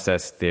these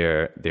processes,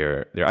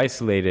 they're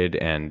isolated,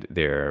 and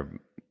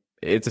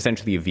it's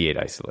essentially a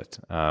V8 isolate,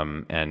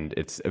 and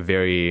it's a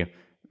very,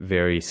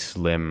 very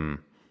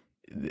slim.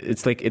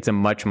 It's a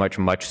much, much,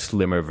 much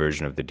slimmer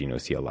version of the Deno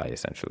CLI,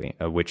 essentially,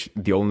 which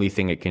the only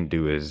thing it can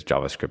do is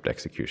JavaScript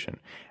execution,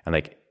 and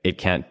like it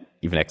can't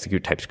even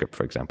execute TypeScript,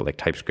 for example. Like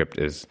TypeScript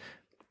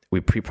we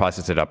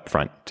pre-process it up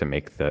front to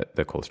make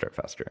the cold start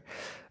faster.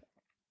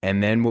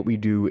 And then what we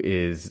do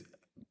is,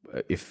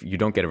 if you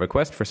don't get a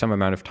request for some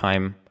amount of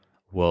time,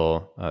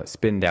 we'll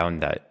spin down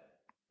that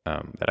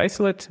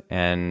isolate,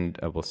 and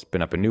we'll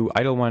spin up a new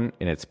idle one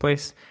in its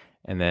place.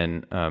 And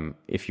then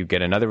if you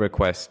get another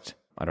request,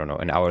 I don't know,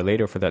 an hour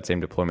later for that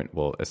same deployment,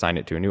 we'll assign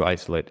it to a new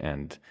isolate,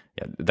 and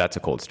yeah, that's a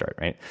cold start,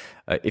 right?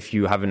 If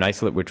you have an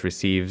isolate which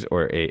receives,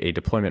 or a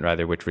deployment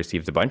rather, which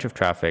receives a bunch of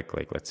traffic,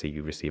 like let's say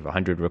you receive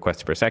 100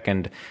 requests per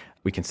second,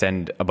 we can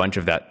send a bunch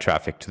of that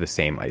traffic to the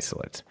same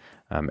isolate.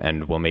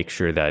 And we'll make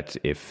sure that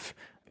if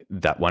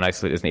that one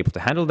isolate isn't able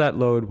to handle that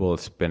load, we'll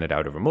spin it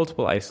out over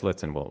multiple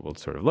isolates, and we'll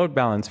sort of load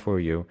balance for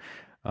you.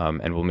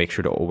 And we'll make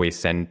sure to always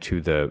send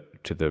to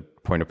the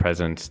point of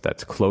presence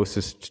that's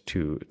closest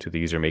to the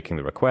user making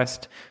the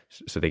request,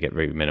 so they get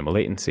very minimal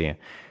latency.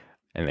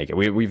 And like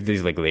we've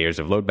these like layers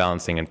of load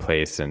balancing in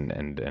place,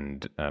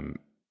 and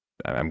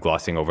I'm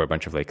glossing over a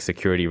bunch of like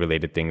security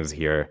related things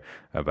here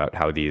about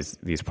how these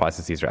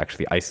processes are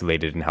actually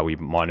isolated and how we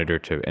monitor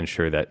to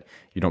ensure that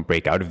you don't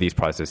break out of these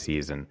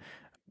processes. And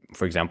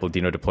for example,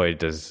 Deno Deploy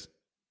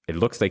it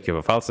looks like you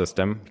have a file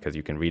system because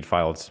you can read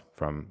files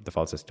from the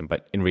file system,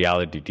 but in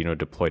reality, Deno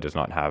Deploy does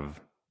not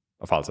have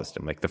a file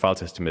system. Like the file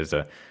system is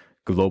a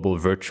global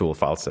virtual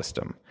file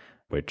system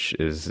which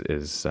is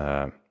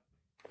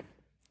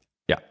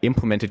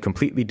implemented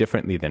completely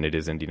differently than it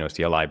is in Deno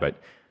CLI. But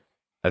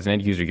as an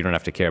end user, you don't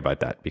have to care about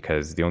that,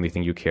 because the only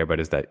thing you care about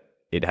is that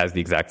it has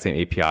the exact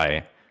same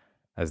API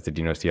as the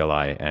Deno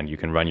CLI, and you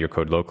can run your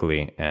code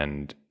locally.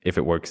 And if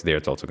it works there,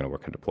 it's also going to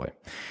work on deploy.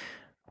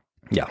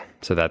 Yeah,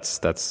 so that's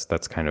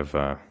kind of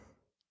a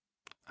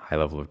high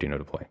level of Deno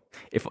deploy.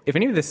 If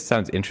any of this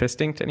sounds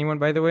interesting to anyone,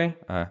 by the way,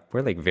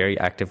 we're like very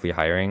actively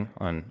hiring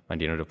on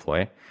Deno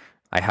deploy.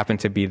 I happen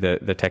to be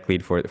the tech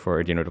lead for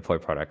our Deno deploy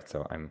product,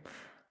 so I'm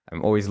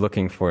always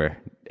looking for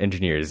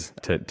engineers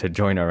to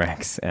join our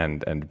ranks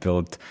and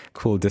build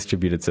cool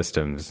distributed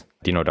systems.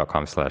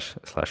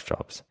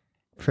 Deno.com/jobs.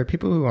 For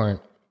people who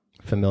aren't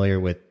familiar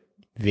with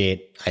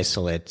V8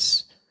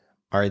 isolates,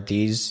 are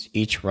these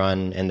each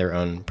run in their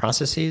own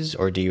processes,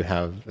 or do you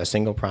have a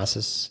single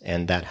process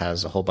and that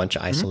has a whole bunch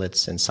of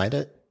isolates inside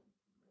it?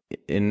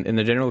 In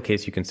the general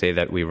case, you can say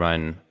that we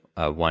run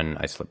one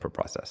isolate per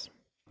process,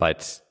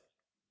 but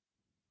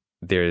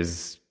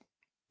there's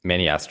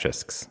many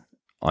asterisks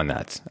on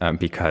that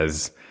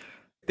because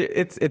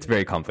it's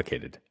very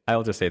complicated.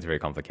 I'll just say it's very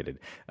complicated.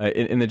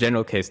 In the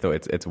general case, though,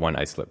 it's one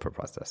isolate per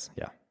process.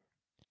 Yeah.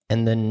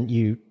 And then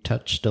you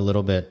touched a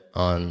little bit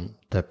on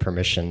the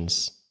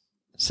permissions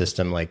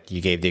system. Like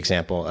you gave the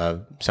example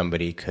of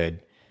somebody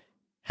could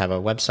have a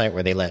website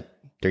where they let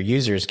their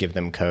users give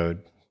them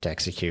code to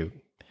execute.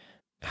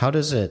 How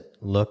does it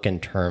look in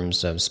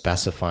terms of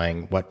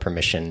specifying what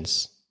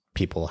permissions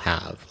people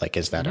have? Like,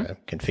 is that a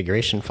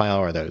configuration file,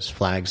 or those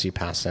flags you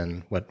pass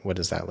in? What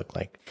does that look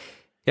like?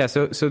 Yeah,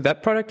 so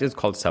that product is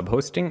called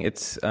subhosting.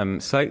 It's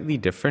slightly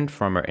different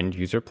from our end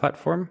user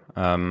platform.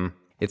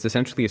 It's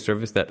essentially a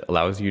service that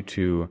allows you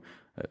to,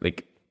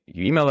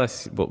 you email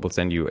us, we'll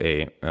send you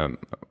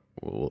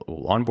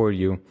we'll onboard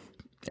you,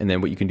 and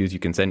then what you can do is you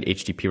can send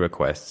HTTP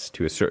requests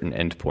to a certain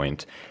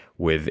endpoint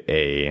with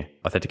a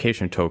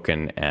authentication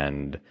token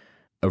and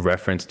a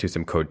reference to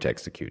some code to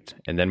execute.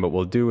 And then what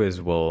we'll do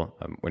is when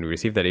we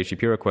receive that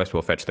HTTP request,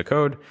 we'll fetch the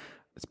code,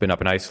 spin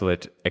up an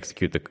isolate,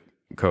 execute the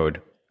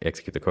code,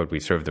 we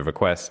serve the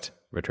request,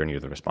 return you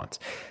the response.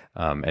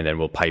 And then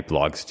we'll pipe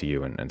logs to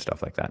you and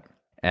stuff like that.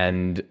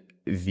 And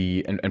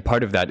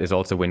part of that is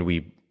also when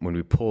we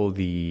pull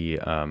the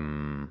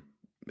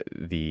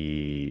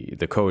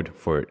code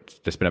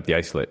to spin up the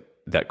isolate,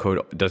 that code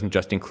doesn't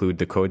just include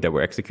the code that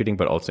we're executing,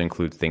 but also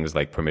includes things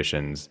like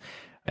permissions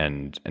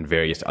and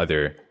various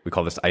other, we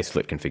call this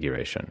isolate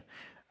configuration.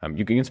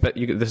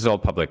 This is all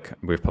public.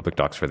 We have public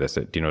docs for this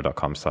at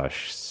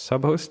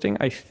deno.com/subhosting,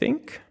 I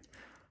think.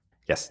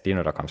 Yes,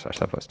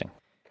 deno.com/subhosting.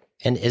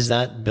 And is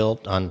that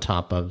built on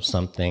top of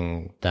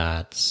something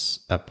that's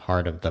a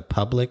part of the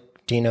public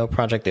Deno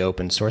project, the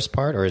open source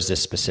part, or is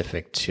this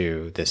specific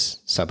to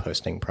this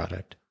subhosting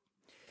product?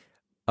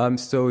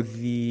 So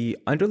the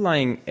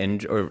underlying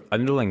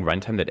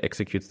runtime that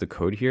executes the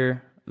code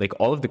here, like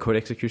all of the code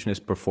execution is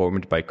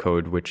performed by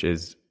code which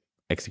is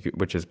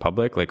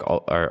public. Like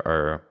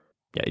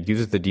it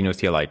uses the Deno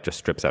CLI, it just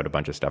strips out a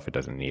bunch of stuff it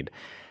doesn't need.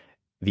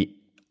 The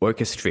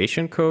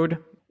orchestration code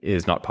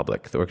is not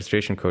public. The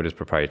orchestration code is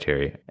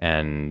proprietary.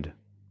 And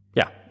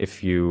yeah,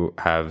 if you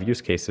have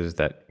use cases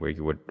where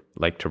you would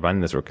like to run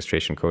this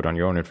orchestration code on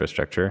your own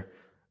infrastructure,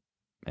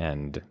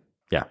 and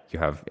yeah, you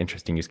have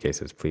interesting use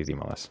cases, please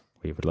email us.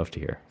 We would love to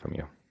hear from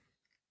you.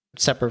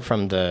 Separate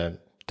from the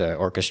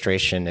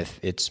orchestration, if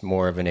it's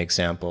more of an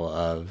example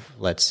of,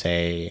 let's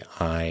say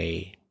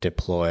I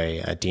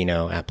deploy a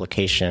Deno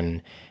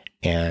application,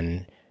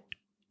 and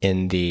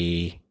in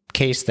the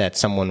case that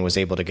someone was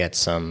able to get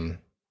some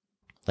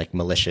like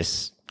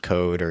malicious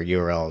code or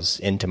URLs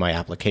into my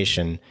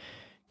application,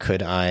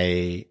 could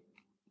I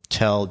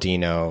tell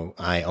Deno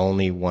I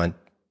only want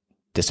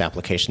this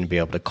application to be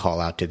able to call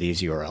out to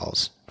these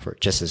URLs, for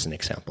just as an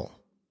example?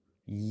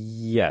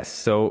 Yes.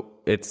 So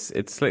it's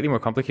slightly more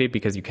complicated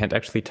because you can't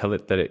actually tell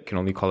it that it can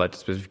only call out to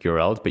specific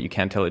URLs, but you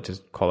can tell it to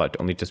call out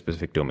only to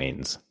specific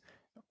domains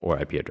or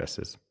IP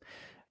addresses,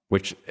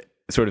 which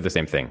is sort of the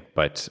same thing,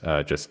 but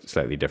just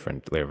slightly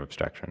different layer of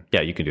abstraction.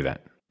 Yeah, you can do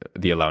that.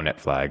 The allow net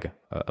flag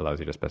allows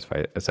you to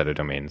specify a set of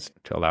domains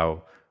to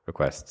allow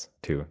requests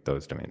to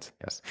those domains.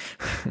 Yes.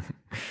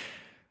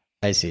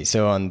 I see.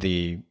 So on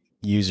the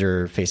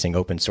user-facing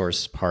open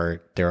source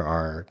part, there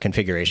are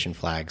configuration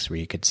flags where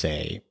you could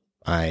say,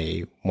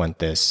 I want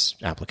this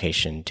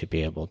application to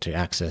be able to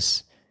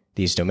access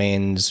these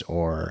domains,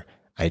 or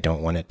I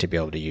don't want it to be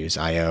able to use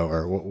IO,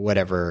 or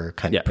whatever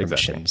kind of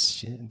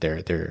permissions.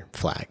 Exactly. They're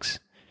flags.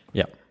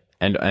 Yeah.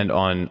 And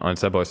on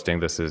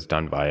subhosting, this is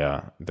done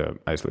via the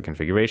isolate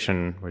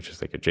configuration, which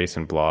is like a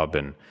JSON blob,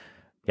 and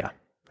yeah,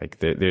 like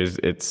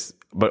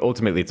but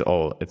ultimately it's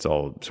all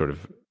sort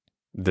of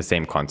the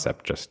same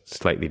concept, just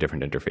slightly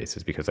different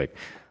interfaces, because the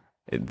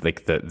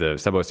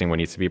subhosting one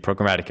needs to be a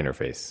programmatic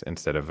interface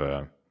instead of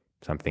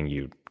something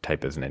you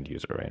type as an end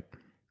user, right?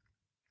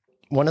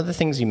 One of the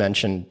things you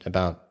mentioned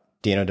about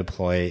Deno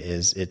deploy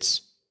is it's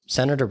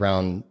centered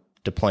around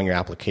deploying your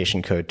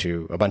application code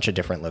to a bunch of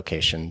different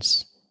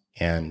locations.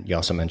 And you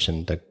also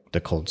mentioned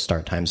the cold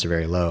start times are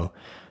very low.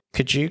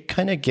 Could you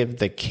kind of give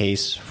the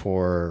case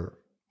for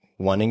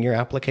wanting your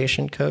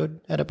application code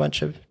at a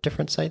bunch of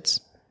different sites?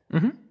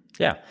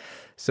 Yeah.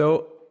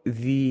 So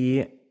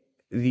the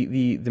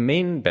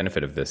main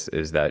benefit of this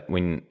is that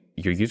when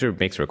your user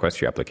makes a request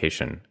to your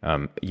application,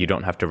 you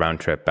don't have to round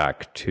trip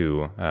back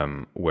to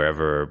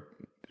wherever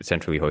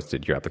centrally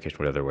hosted your application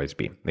would otherwise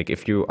be. Like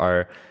if you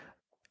are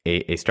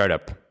a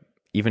startup,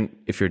 even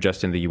if you're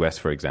just in the US,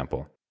 for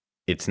example,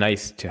 it's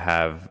nice to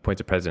have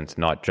points of presence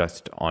not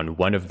just on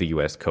one of the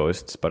US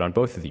coasts, but on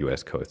both of the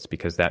US coasts,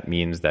 because that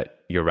means that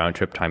your round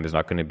trip time is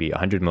not going to be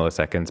 100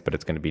 milliseconds, but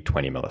it's going to be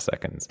 20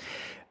 milliseconds.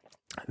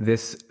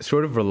 This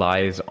sort of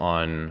relies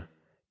on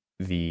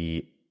there's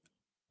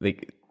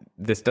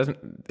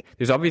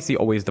obviously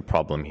always the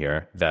problem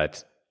here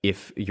that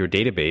if your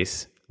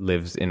database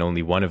lives in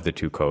only one of the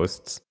two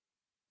coasts,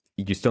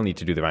 you still need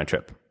to do the round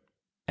trip.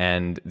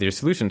 And there's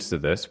solutions to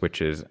this,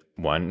 which is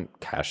one,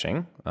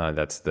 caching.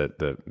 That's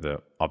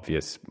the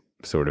obvious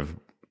sort of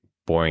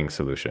boring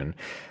solution.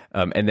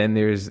 And then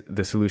there's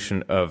the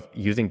solution of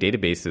using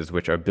databases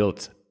which are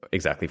built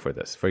exactly for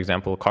this. For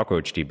example,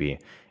 CockroachDB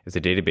is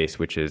a database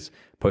which is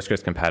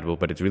Postgres compatible,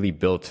 but it's really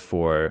built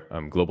for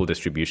global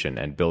distribution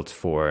and built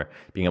for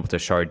being able to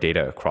shard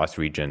data across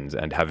regions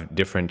and have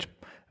different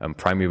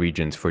primary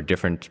regions for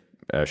different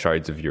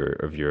shards of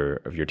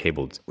your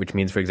tables. Which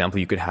means, for example,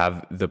 you could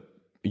have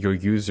your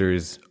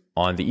users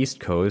on the East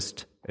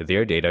Coast,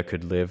 their data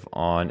could live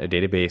on a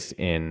database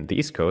in the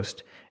East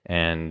Coast,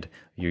 and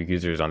your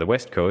users on the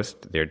West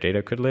Coast, their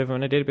data could live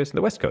on a database on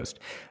the West Coast.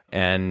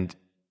 And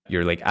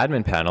your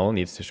admin panel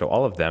needs to show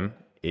all of them.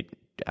 It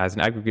has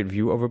an aggregate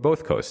view over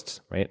both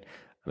coasts, right?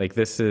 Like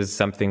this is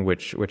something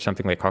which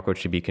something like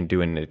CockroachDB can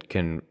do, and it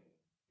can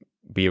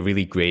be a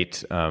really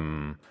great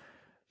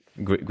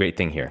great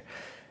thing here.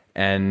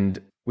 And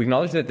we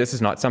acknowledge that this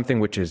is not something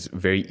which is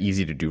very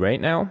easy to do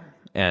right now.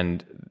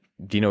 And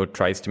Dino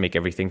tries to make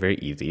everything very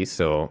easy.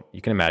 So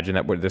you can imagine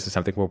that this is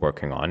something we're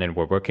working on, and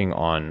we're working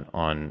on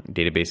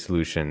database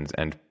solutions.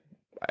 And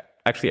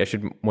actually, I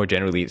should more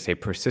generally say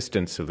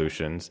persistent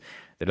solutions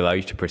that allow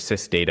you to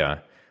persist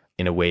data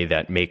in a way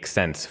that makes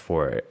sense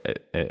for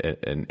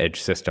an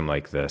edge system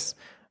like this,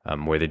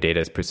 where the data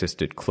is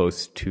persisted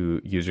close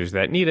to users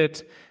that need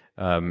it,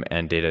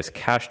 and data is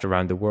cached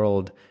around the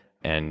world.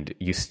 And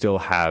you still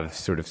have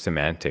sort of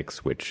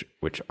semantics which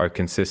are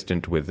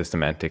consistent with the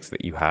semantics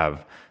that you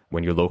have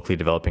when you're locally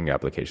developing your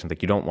application.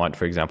 Like you don't want,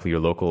 for example, your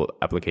local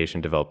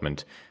application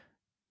development,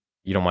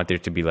 you don't want there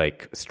to be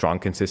like strong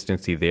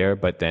consistency there,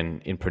 but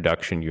then in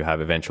production you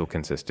have eventual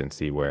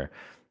consistency where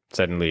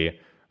suddenly,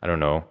 I don't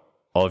know,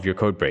 all of your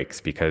code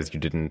breaks because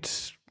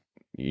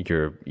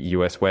your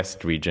US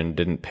West region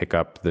didn't pick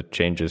up the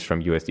changes from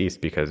US East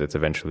because it's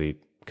eventually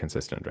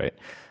consistent, right?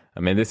 I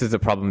mean, this is a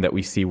problem that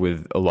we see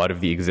with a lot of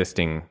the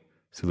existing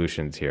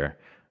solutions here.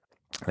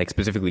 Like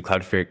specifically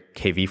Cloudflare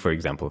KV, for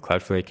example.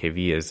 Cloudflare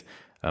KV is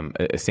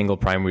a single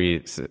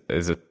primary,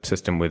 is a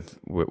system with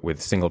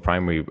single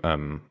primary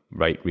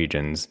write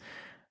regions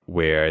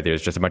where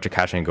there's just a bunch of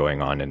caching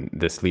going on. And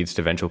this leads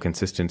to eventual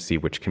consistency,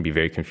 which can be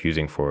very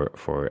confusing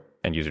for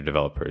end user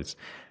developers,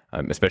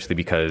 especially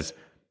because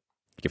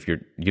if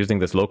you're using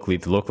this locally,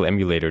 the local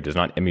emulator does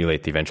not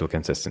emulate the eventual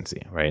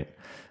consistency, right?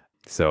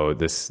 So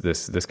this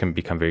can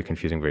become very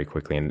confusing very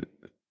quickly. And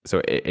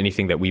so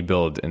anything that we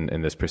build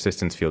in this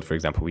persistence field, for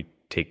example, we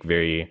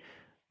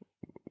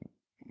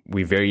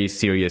very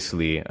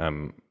seriously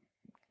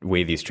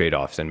weigh these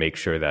trade-offs and make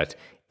sure that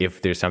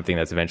if there's something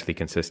that's eventually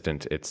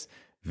consistent, it's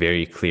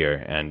very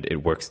clear and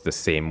it works the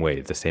same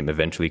way, the same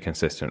eventually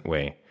consistent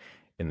way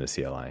in the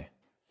CLI.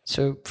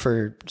 So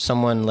for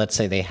someone, let's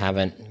say they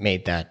haven't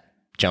made that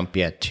jump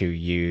yet to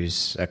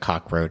use a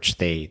Cockroach,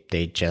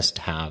 they just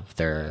have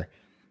their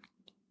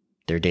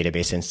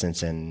database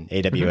instance in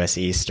AWS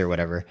East or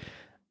whatever.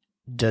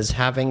 Does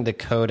having the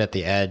code at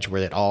the edge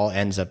where it all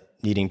ends up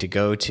needing to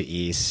go to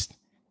East,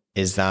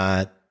 is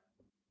that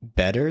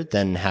better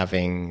than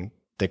having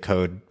the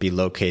code be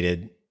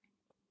located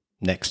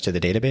next to the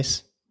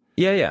database?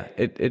 Yeah,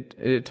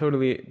 it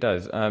totally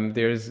does.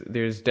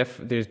 There's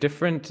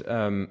different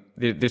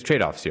there's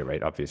trade-offs here,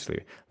 right?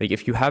 Obviously, like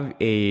if you have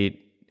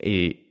if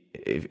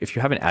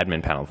you have an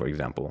admin panel, for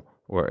example,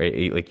 or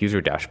a user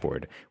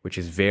dashboard, which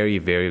is very,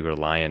 very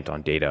reliant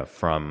on data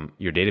from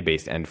your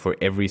database, and for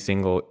every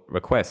single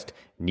request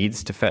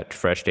needs to fetch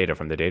fresh data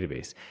from the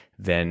database,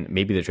 then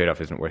maybe the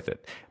trade-off isn't worth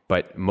it.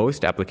 But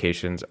most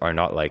applications are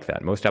not like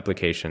that. Most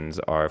applications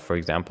are, for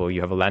example, you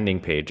have a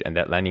landing page, and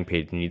that landing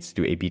page needs to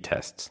do A/B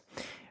tests.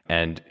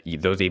 And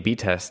those A/B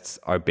tests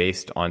are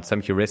based on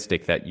some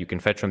heuristic that you can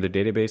fetch from the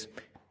database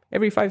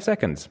every 5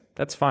 seconds.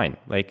 That's fine.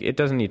 Like it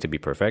doesn't need to be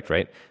perfect,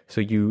 right?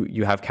 So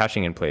you have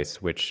caching in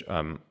place, which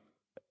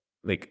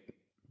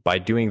by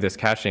doing this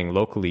caching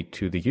locally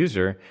to the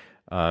user,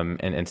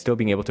 and still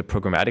being able to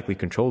programmatically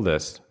control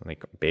this,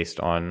 like based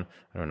on,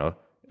 I don't know,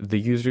 the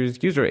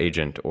user's user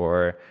agent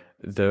or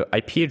the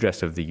IP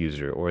address of the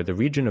user or the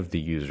region of the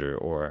user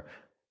or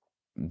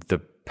the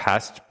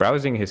past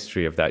browsing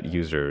history of that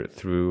user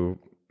through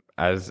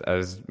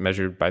as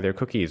measured by their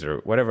cookies or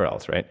whatever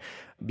else, right?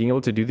 Being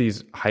able to do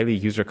these highly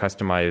user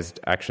customized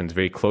actions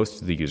very close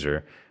to the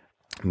user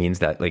means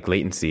that like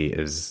latency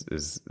is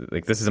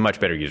like, this is a much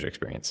better user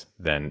experience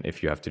than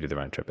if you have to do the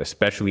round trip,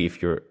 especially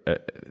if you're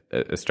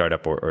a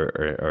startup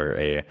or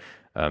a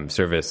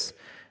service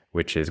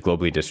which is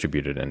globally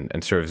distributed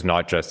and serves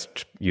not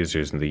just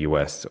users in the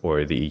US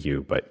or the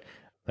EU, but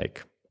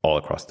like all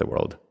across the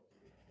world.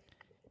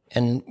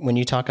 And when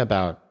you talk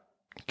about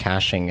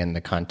caching in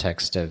the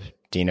context of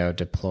Deno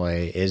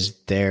deploy, is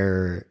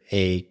there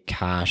a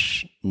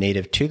cache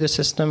native to the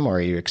system, or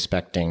are you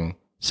expecting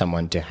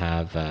someone to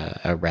have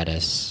a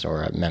Redis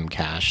or a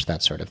Memcache,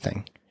 that sort of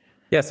thing?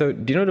 Yeah, so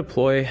Deno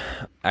deploy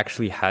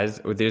actually has,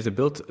 or there's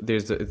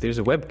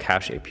a web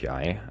cache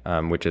API,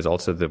 which is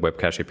also the web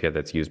cache API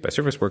that's used by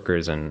service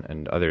workers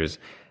and others.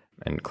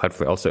 And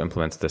Cloudflare also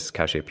implements this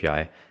cache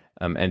API.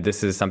 And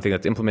this is something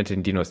that's implemented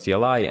in Deno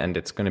CLI, and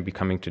it's going to be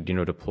coming to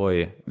Deno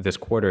deploy this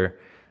quarter,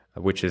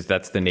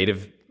 that's the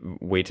native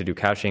way to do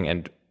caching.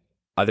 And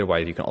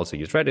otherwise, you can also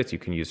use Redis. You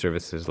can use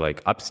services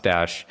like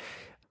Upstash,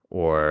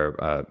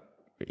 or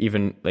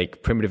even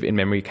like primitive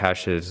in-memory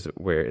caches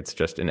where it's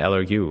just an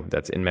LRU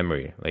that's in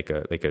memory, like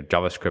a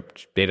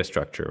JavaScript data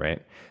structure,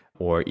 right?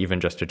 Or even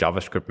just a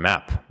JavaScript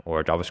map or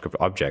a JavaScript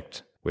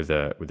object with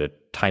a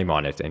time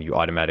on it, and you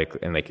automatically,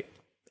 and like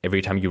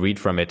every time you read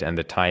from it and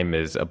the time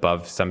is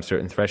above some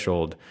certain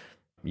threshold,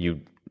 you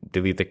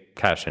delete the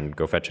cache and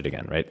go fetch it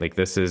again, right? Like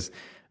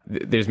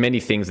there's many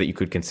things that you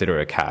could consider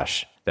a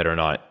cache that are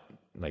not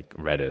like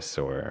Redis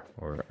or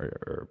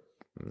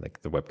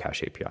like the web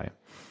cache API.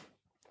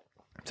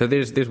 So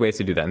there's ways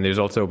to do that, and there's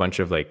also a bunch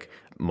of like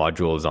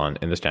modules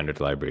in the standard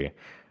library,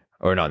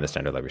 or not in the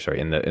standard library, sorry,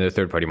 in the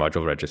third-party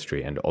module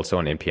registry, and also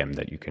on npm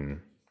that you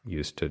can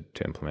use to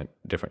implement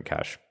different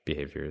cache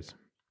behaviors.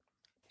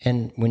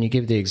 And when you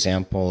give the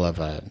example of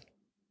a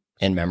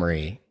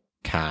in-memory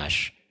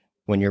cache,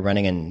 when you're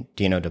running in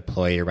Deno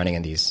deploy, you're running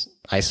in these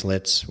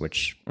isolates,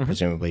 which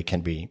presumably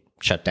can be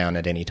shut down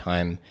at any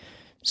time.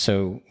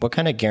 So what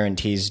kind of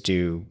guarantees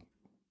do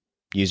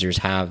users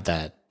have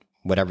that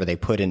whatever they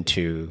put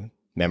into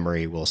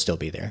memory will still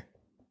be there?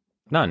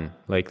 None.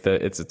 Like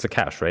it's a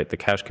cache, right? The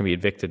cache can be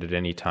evicted at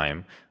any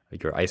time.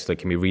 Like your isolate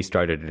can be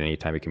restarted at any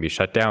time. It can be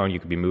shut down. You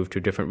could be moved to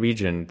a different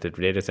region. The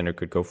data center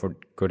could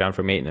go down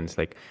for maintenance.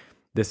 Like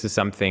this is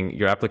something,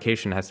 your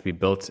application has to be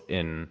built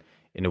in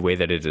a way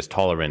that it is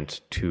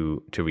tolerant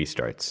to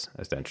restarts,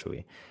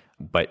 essentially.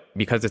 But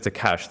because it's a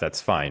cache,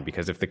 that's fine.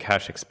 Because if the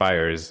cache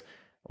expires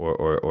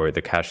or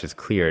the cache is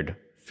cleared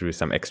through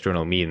some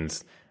external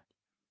means,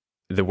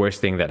 the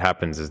worst thing that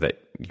happens is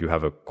that you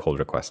have a cold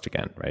request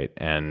again, right?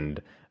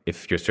 And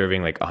if you're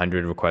serving like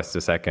 100 requests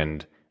a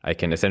second, I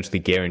can essentially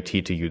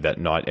guarantee to you that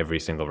not every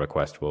single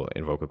request will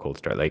invoke a cold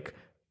start. Like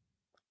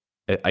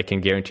I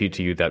can guarantee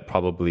to you that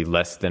probably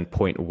less than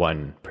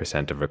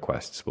 0.1% of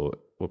requests will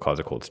cause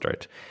a cold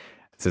start.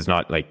 This is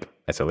not like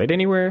SLA'd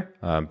anywhere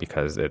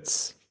because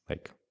it's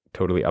like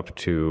totally up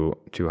to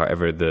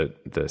however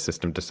the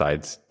system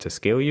decides to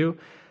scale you.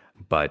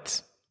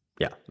 But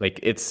yeah, like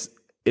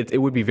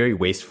it would be very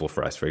wasteful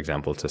for us, for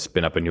example, to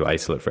spin up a new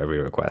isolate for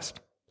every request.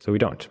 So we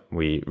don't.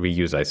 We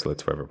reuse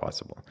isolates wherever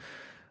possible.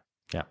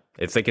 Yeah,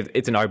 it's like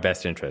it's in our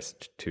best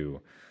interest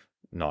to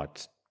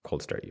not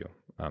cold start you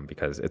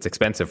because it's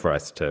expensive for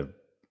us to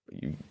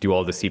do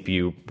all the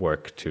CPU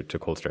work to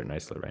cold start an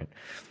isolate, right?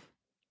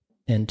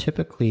 And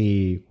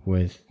typically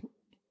with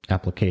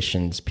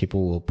applications,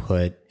 people will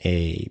put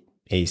a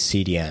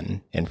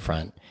CDN in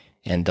front,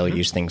 and they'll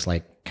use things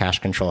like cache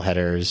control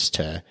headers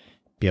to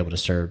be able to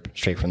serve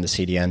straight from the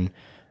CDN.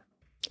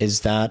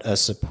 Is that a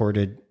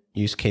supported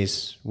use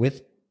case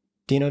with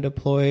Deno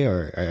deploy,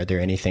 or are there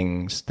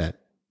anything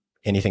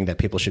that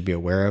people should be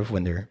aware of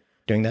when they're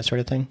doing that sort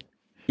of thing?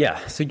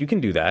 Yeah, so you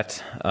can do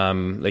that.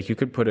 Like you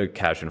could put a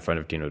cache in front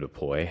of Deno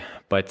deploy,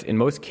 but in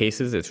most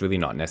cases, it's really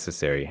not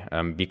necessary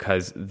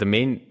because the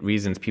main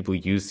reasons people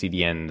use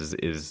CDNs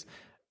is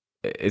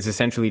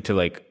essentially to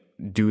like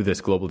do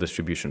this global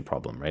distribution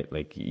problem, right?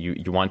 Like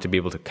you want to be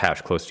able to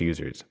cache close to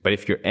users. But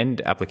if your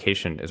end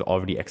application is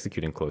already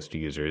executing close to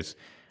users,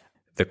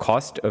 the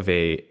cost of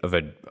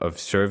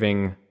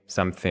serving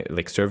something,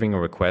 like serving a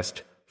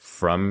request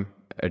from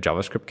a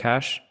JavaScript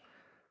cache,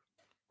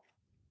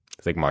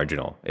 it's like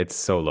marginal. It's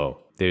so low.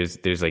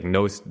 There's like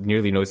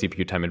nearly no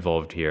CPU time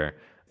involved here.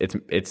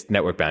 It's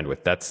network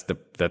bandwidth. That's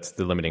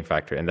the limiting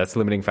factor, and that's the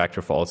limiting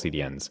factor for all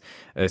CDNs.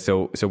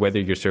 So whether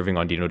you're serving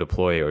on Deno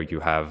deploy or you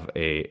have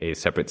a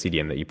separate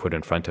CDN that you put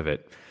in front of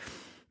it,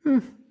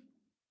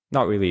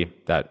 not really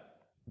that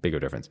big of a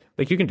difference.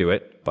 Like you can do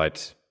it,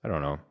 but I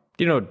don't know.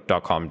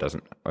 Deno.com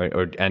doesn't,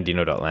 and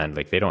Deno.land,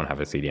 like they don't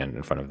have a CDN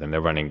in front of them. They're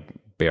running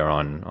bare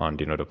on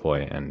Deno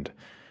deploy, and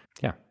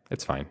yeah,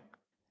 it's fine.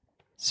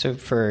 So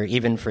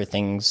even for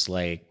things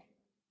like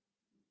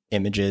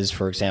images,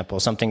 for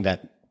example, something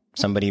that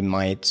somebody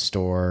might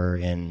store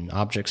in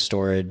object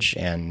storage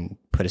and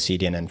put a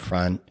CDN in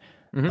front,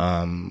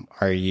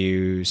 are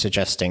you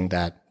suggesting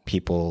that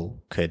people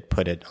could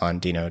put it on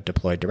Deno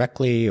deploy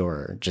directly,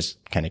 or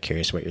just kind of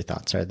curious what your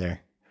thoughts are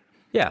there?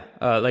 Yeah,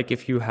 like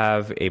if you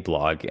have a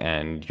blog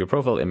and your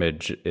profile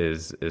image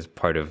is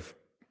part of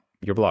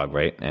your blog,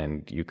 right?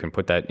 And you can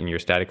put that in your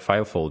static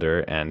file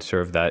folder and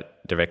serve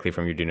that directly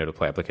from your Deno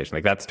deploy application.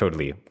 Like that's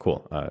totally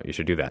cool. You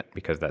should do that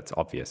because that's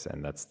obvious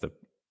and that's the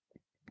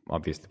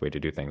obvious way to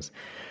do things.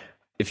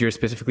 If you're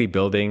specifically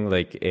building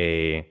like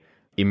a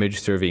image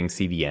serving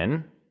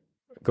CDN,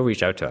 go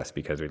reach out to us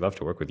because we'd love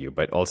to work with you.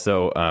 But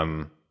also,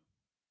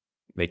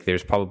 like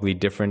there's probably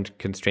different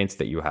constraints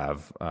that you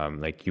have.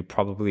 Like you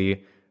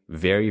probably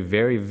very,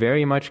 very,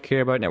 very much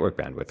care about network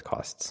bandwidth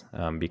costs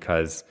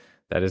because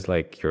that is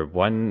like your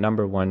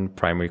number one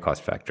primary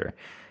cost factor.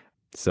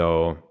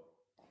 So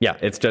yeah,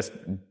 it's just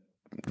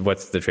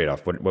what's the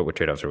trade-off? What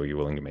trade-offs are you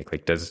willing to make?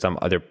 Like does some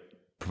other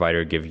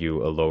provider give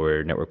you a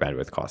lower network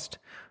bandwidth cost?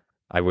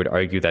 I would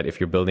argue that if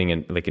you're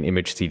building like an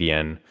image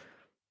CDN,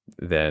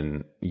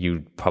 then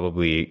you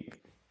probably,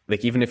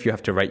 like even if you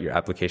have to write your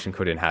application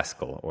code in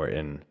Haskell or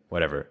in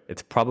whatever,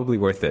 it's probably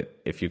worth it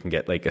if you can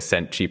get like a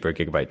cent cheaper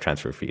gigabyte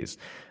transfer fees,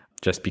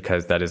 just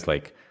because that is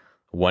like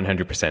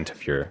 100%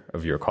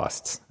 of your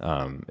costs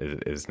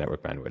is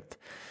network bandwidth.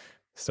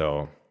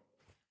 So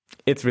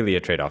it's really a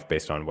trade-off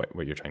based on what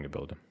you're trying to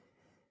build.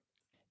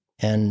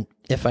 And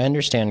if I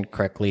understand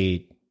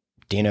correctly,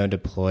 Deno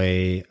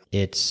deploy,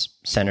 it's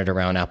centered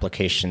around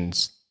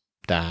applications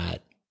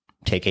that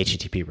take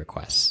HTTP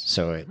requests.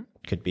 So it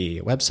could be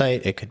a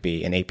website, it could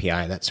be an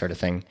API, that sort of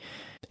thing.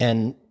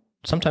 And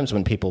sometimes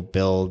when people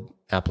build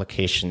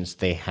applications,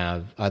 they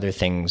have other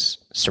things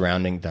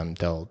surrounding them.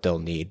 They'll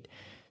need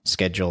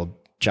scheduled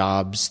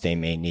jobs. They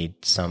may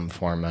need some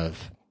form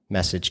of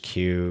message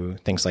queue,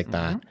 things like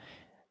that.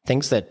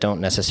 Things that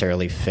don't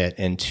necessarily fit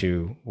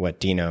into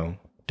what Deno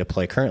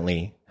deploy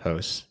currently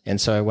hosts.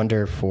 And so I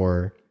wonder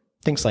for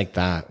things like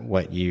that,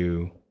 what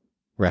you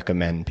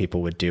recommend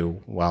people would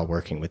do while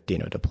working with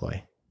Deno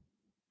deploy.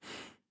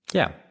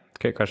 Yeah,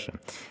 great question.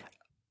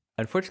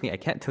 Unfortunately, I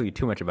can't tell you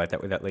too much about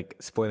that without like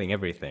spoiling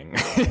everything.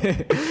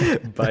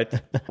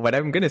 But what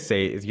I'm going to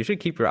say is you should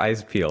keep your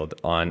eyes peeled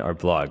on our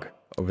blog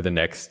over the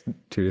next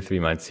 2 to 3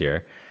 months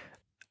here.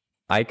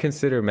 I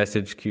consider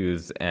message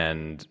queues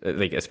and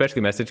like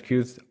especially message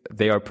queues,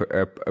 they are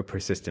a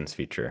persistence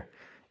feature.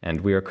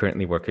 And we are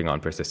currently working on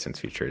persistence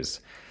features.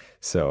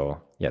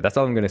 So yeah, that's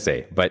all I'm going to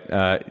say. But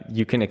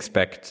you can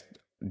expect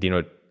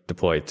Deno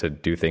deploy to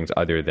do things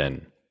other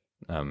than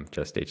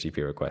just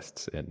HTTP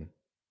requests in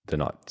the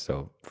not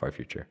so far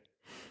future.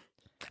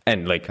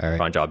 And like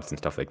cron jobs and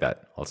stuff like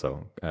that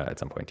also at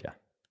some point, yeah.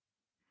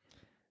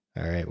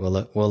 All right,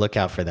 we'll look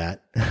out for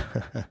that.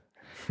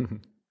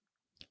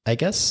 I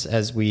guess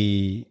as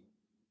we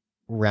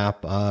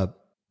wrap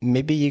up,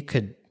 maybe you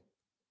could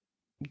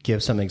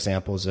give some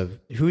examples of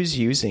who's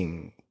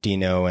using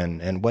Deno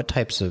and what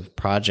types of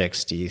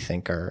projects do you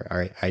think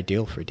are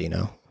ideal for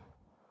Deno?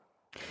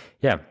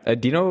 Yeah,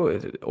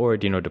 Deno or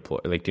Deno deploy,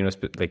 like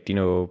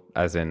Deno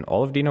as in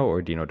all of Deno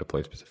or Deno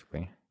deploy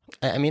specifically?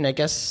 I mean, I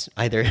guess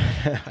either.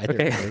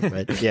 Okay. Way,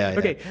 but yeah.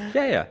 Okay.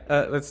 Yeah.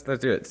 Let's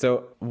do it.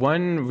 So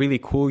one really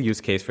cool use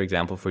case, for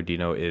example, for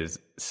Deno is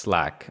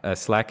Slack.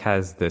 Slack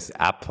has this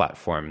app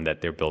platform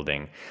that they're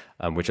building,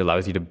 which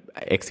allows you to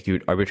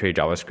execute arbitrary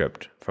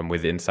JavaScript from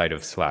within inside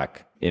of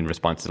Slack in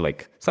response to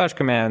like slash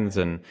commands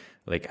and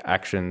like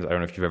actions. I don't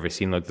know if you've ever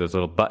seen like those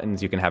little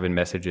buttons you can have in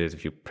messages.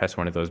 If you press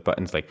one of those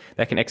buttons, like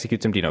that can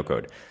execute some Deno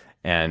code.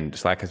 And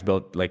Slack has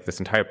built like this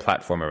entire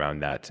platform around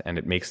that, and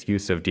it makes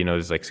use of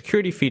Deno's like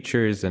security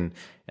features and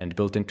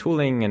built-in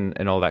tooling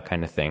and all that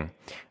kind of thing.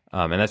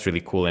 And that's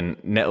really cool. And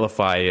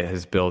Netlify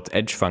has built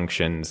edge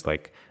functions,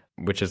 like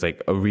which is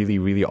like a really,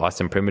 really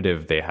awesome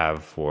primitive they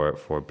have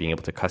for being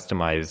able to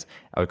customize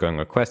outgoing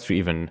requests or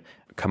even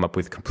come up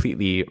with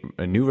completely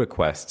new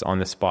requests on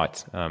the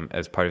spot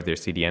as part of their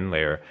CDN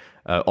layer,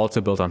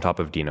 also built on top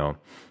of Deno.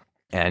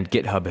 And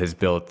GitHub has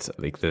built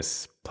like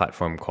this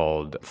platform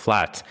called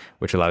Flat,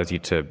 which allows you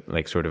to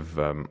like sort of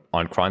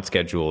on cron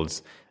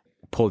schedules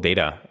pull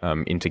data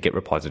into Git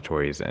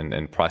repositories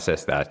and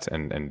process that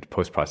and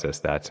post process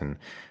that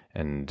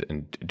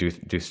and do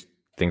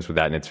things with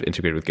that. And it's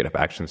integrated with GitHub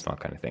Actions and all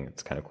kind of thing.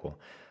 It's kind of cool.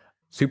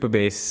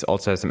 Supabase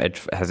also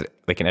has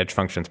like an edge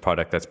functions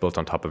product that's built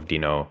on top of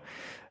Deno.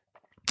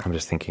 I'm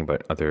just thinking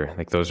about other,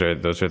 like those are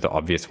the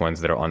obvious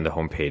ones that are on the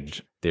homepage.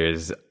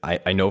 There's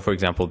I know, for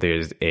example,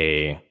 there's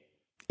a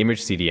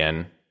image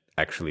CDN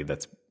actually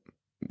that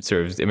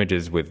serves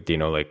images with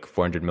Deno, like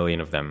 400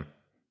 million of them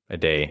a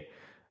day,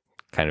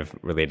 kind of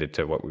related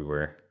to what we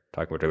were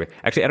talking about earlier.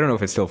 Actually, I don't know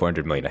if it's still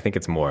 400 million. I think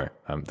it's more.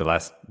 The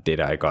last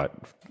data I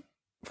got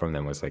from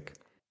them was like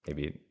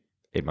maybe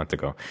 8 months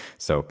ago.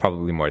 So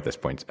probably more at this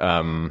point.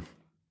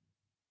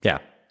 Yeah,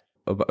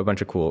 a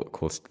bunch of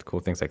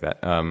cool things like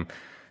that.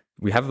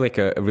 We have like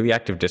a really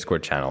active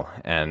Discord channel,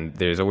 and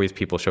there's always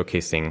people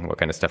showcasing what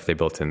kind of stuff they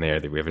built in there.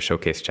 We have a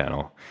showcase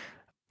channel.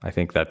 I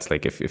think that's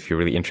like if you're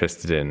really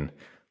interested in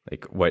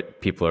like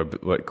what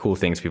cool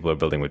things people are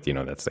building with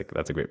Deno, that's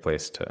a great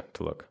place to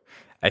look.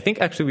 I think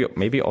actually we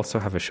maybe also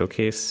have a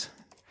showcase.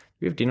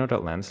 We have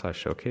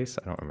deno.land/showcase.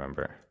 I don't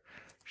remember.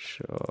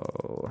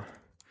 Showcase.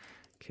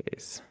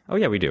 Oh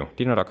yeah, we do.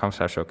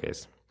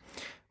 deno.com/showcase,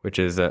 which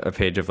is a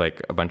page of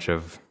like a bunch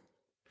of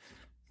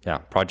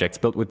projects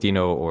built with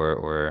Deno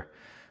or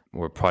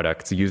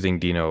products using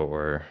Dino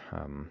or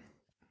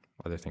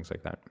other things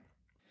like that.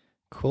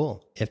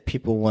 Cool. If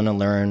people want to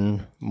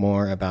learn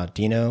more about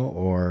Dino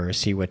or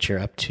see what you're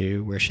up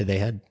to, where should they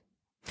head?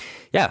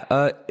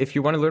 Yeah, if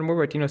you want to learn more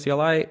about Dino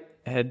CLI,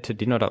 head to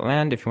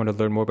dino.land. If you want to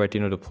learn more about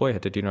Dino Deploy,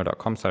 head to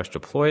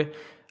dino.com/deploy.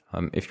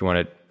 If you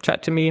want to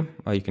chat to me,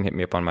 you can hit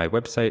me up on my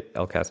website,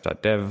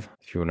 lcast.dev.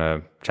 If you want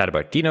to chat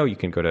about Dino, you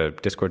can go to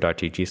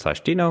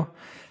discord.gg/Dino.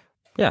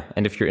 Yeah,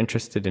 and if you're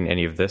interested in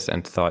any of this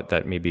and thought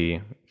that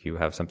maybe you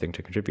have something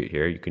to contribute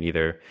here, you can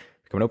either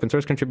become an open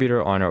source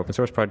contributor on our open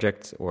source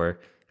projects, or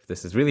if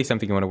this is really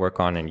something you want to work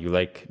on and you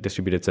like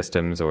distributed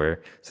systems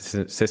or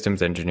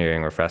systems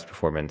engineering or fast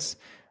performance,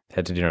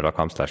 head to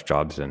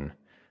dino.com/jobs and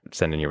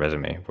send in your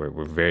resume.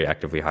 We're very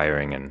actively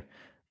hiring and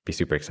be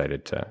super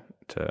excited to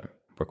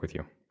work with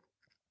you.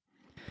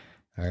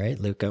 All right,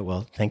 Luca.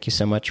 Well, thank you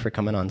so much for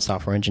coming on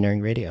Software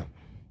Engineering Radio.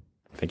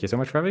 Thank you so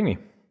much for having me.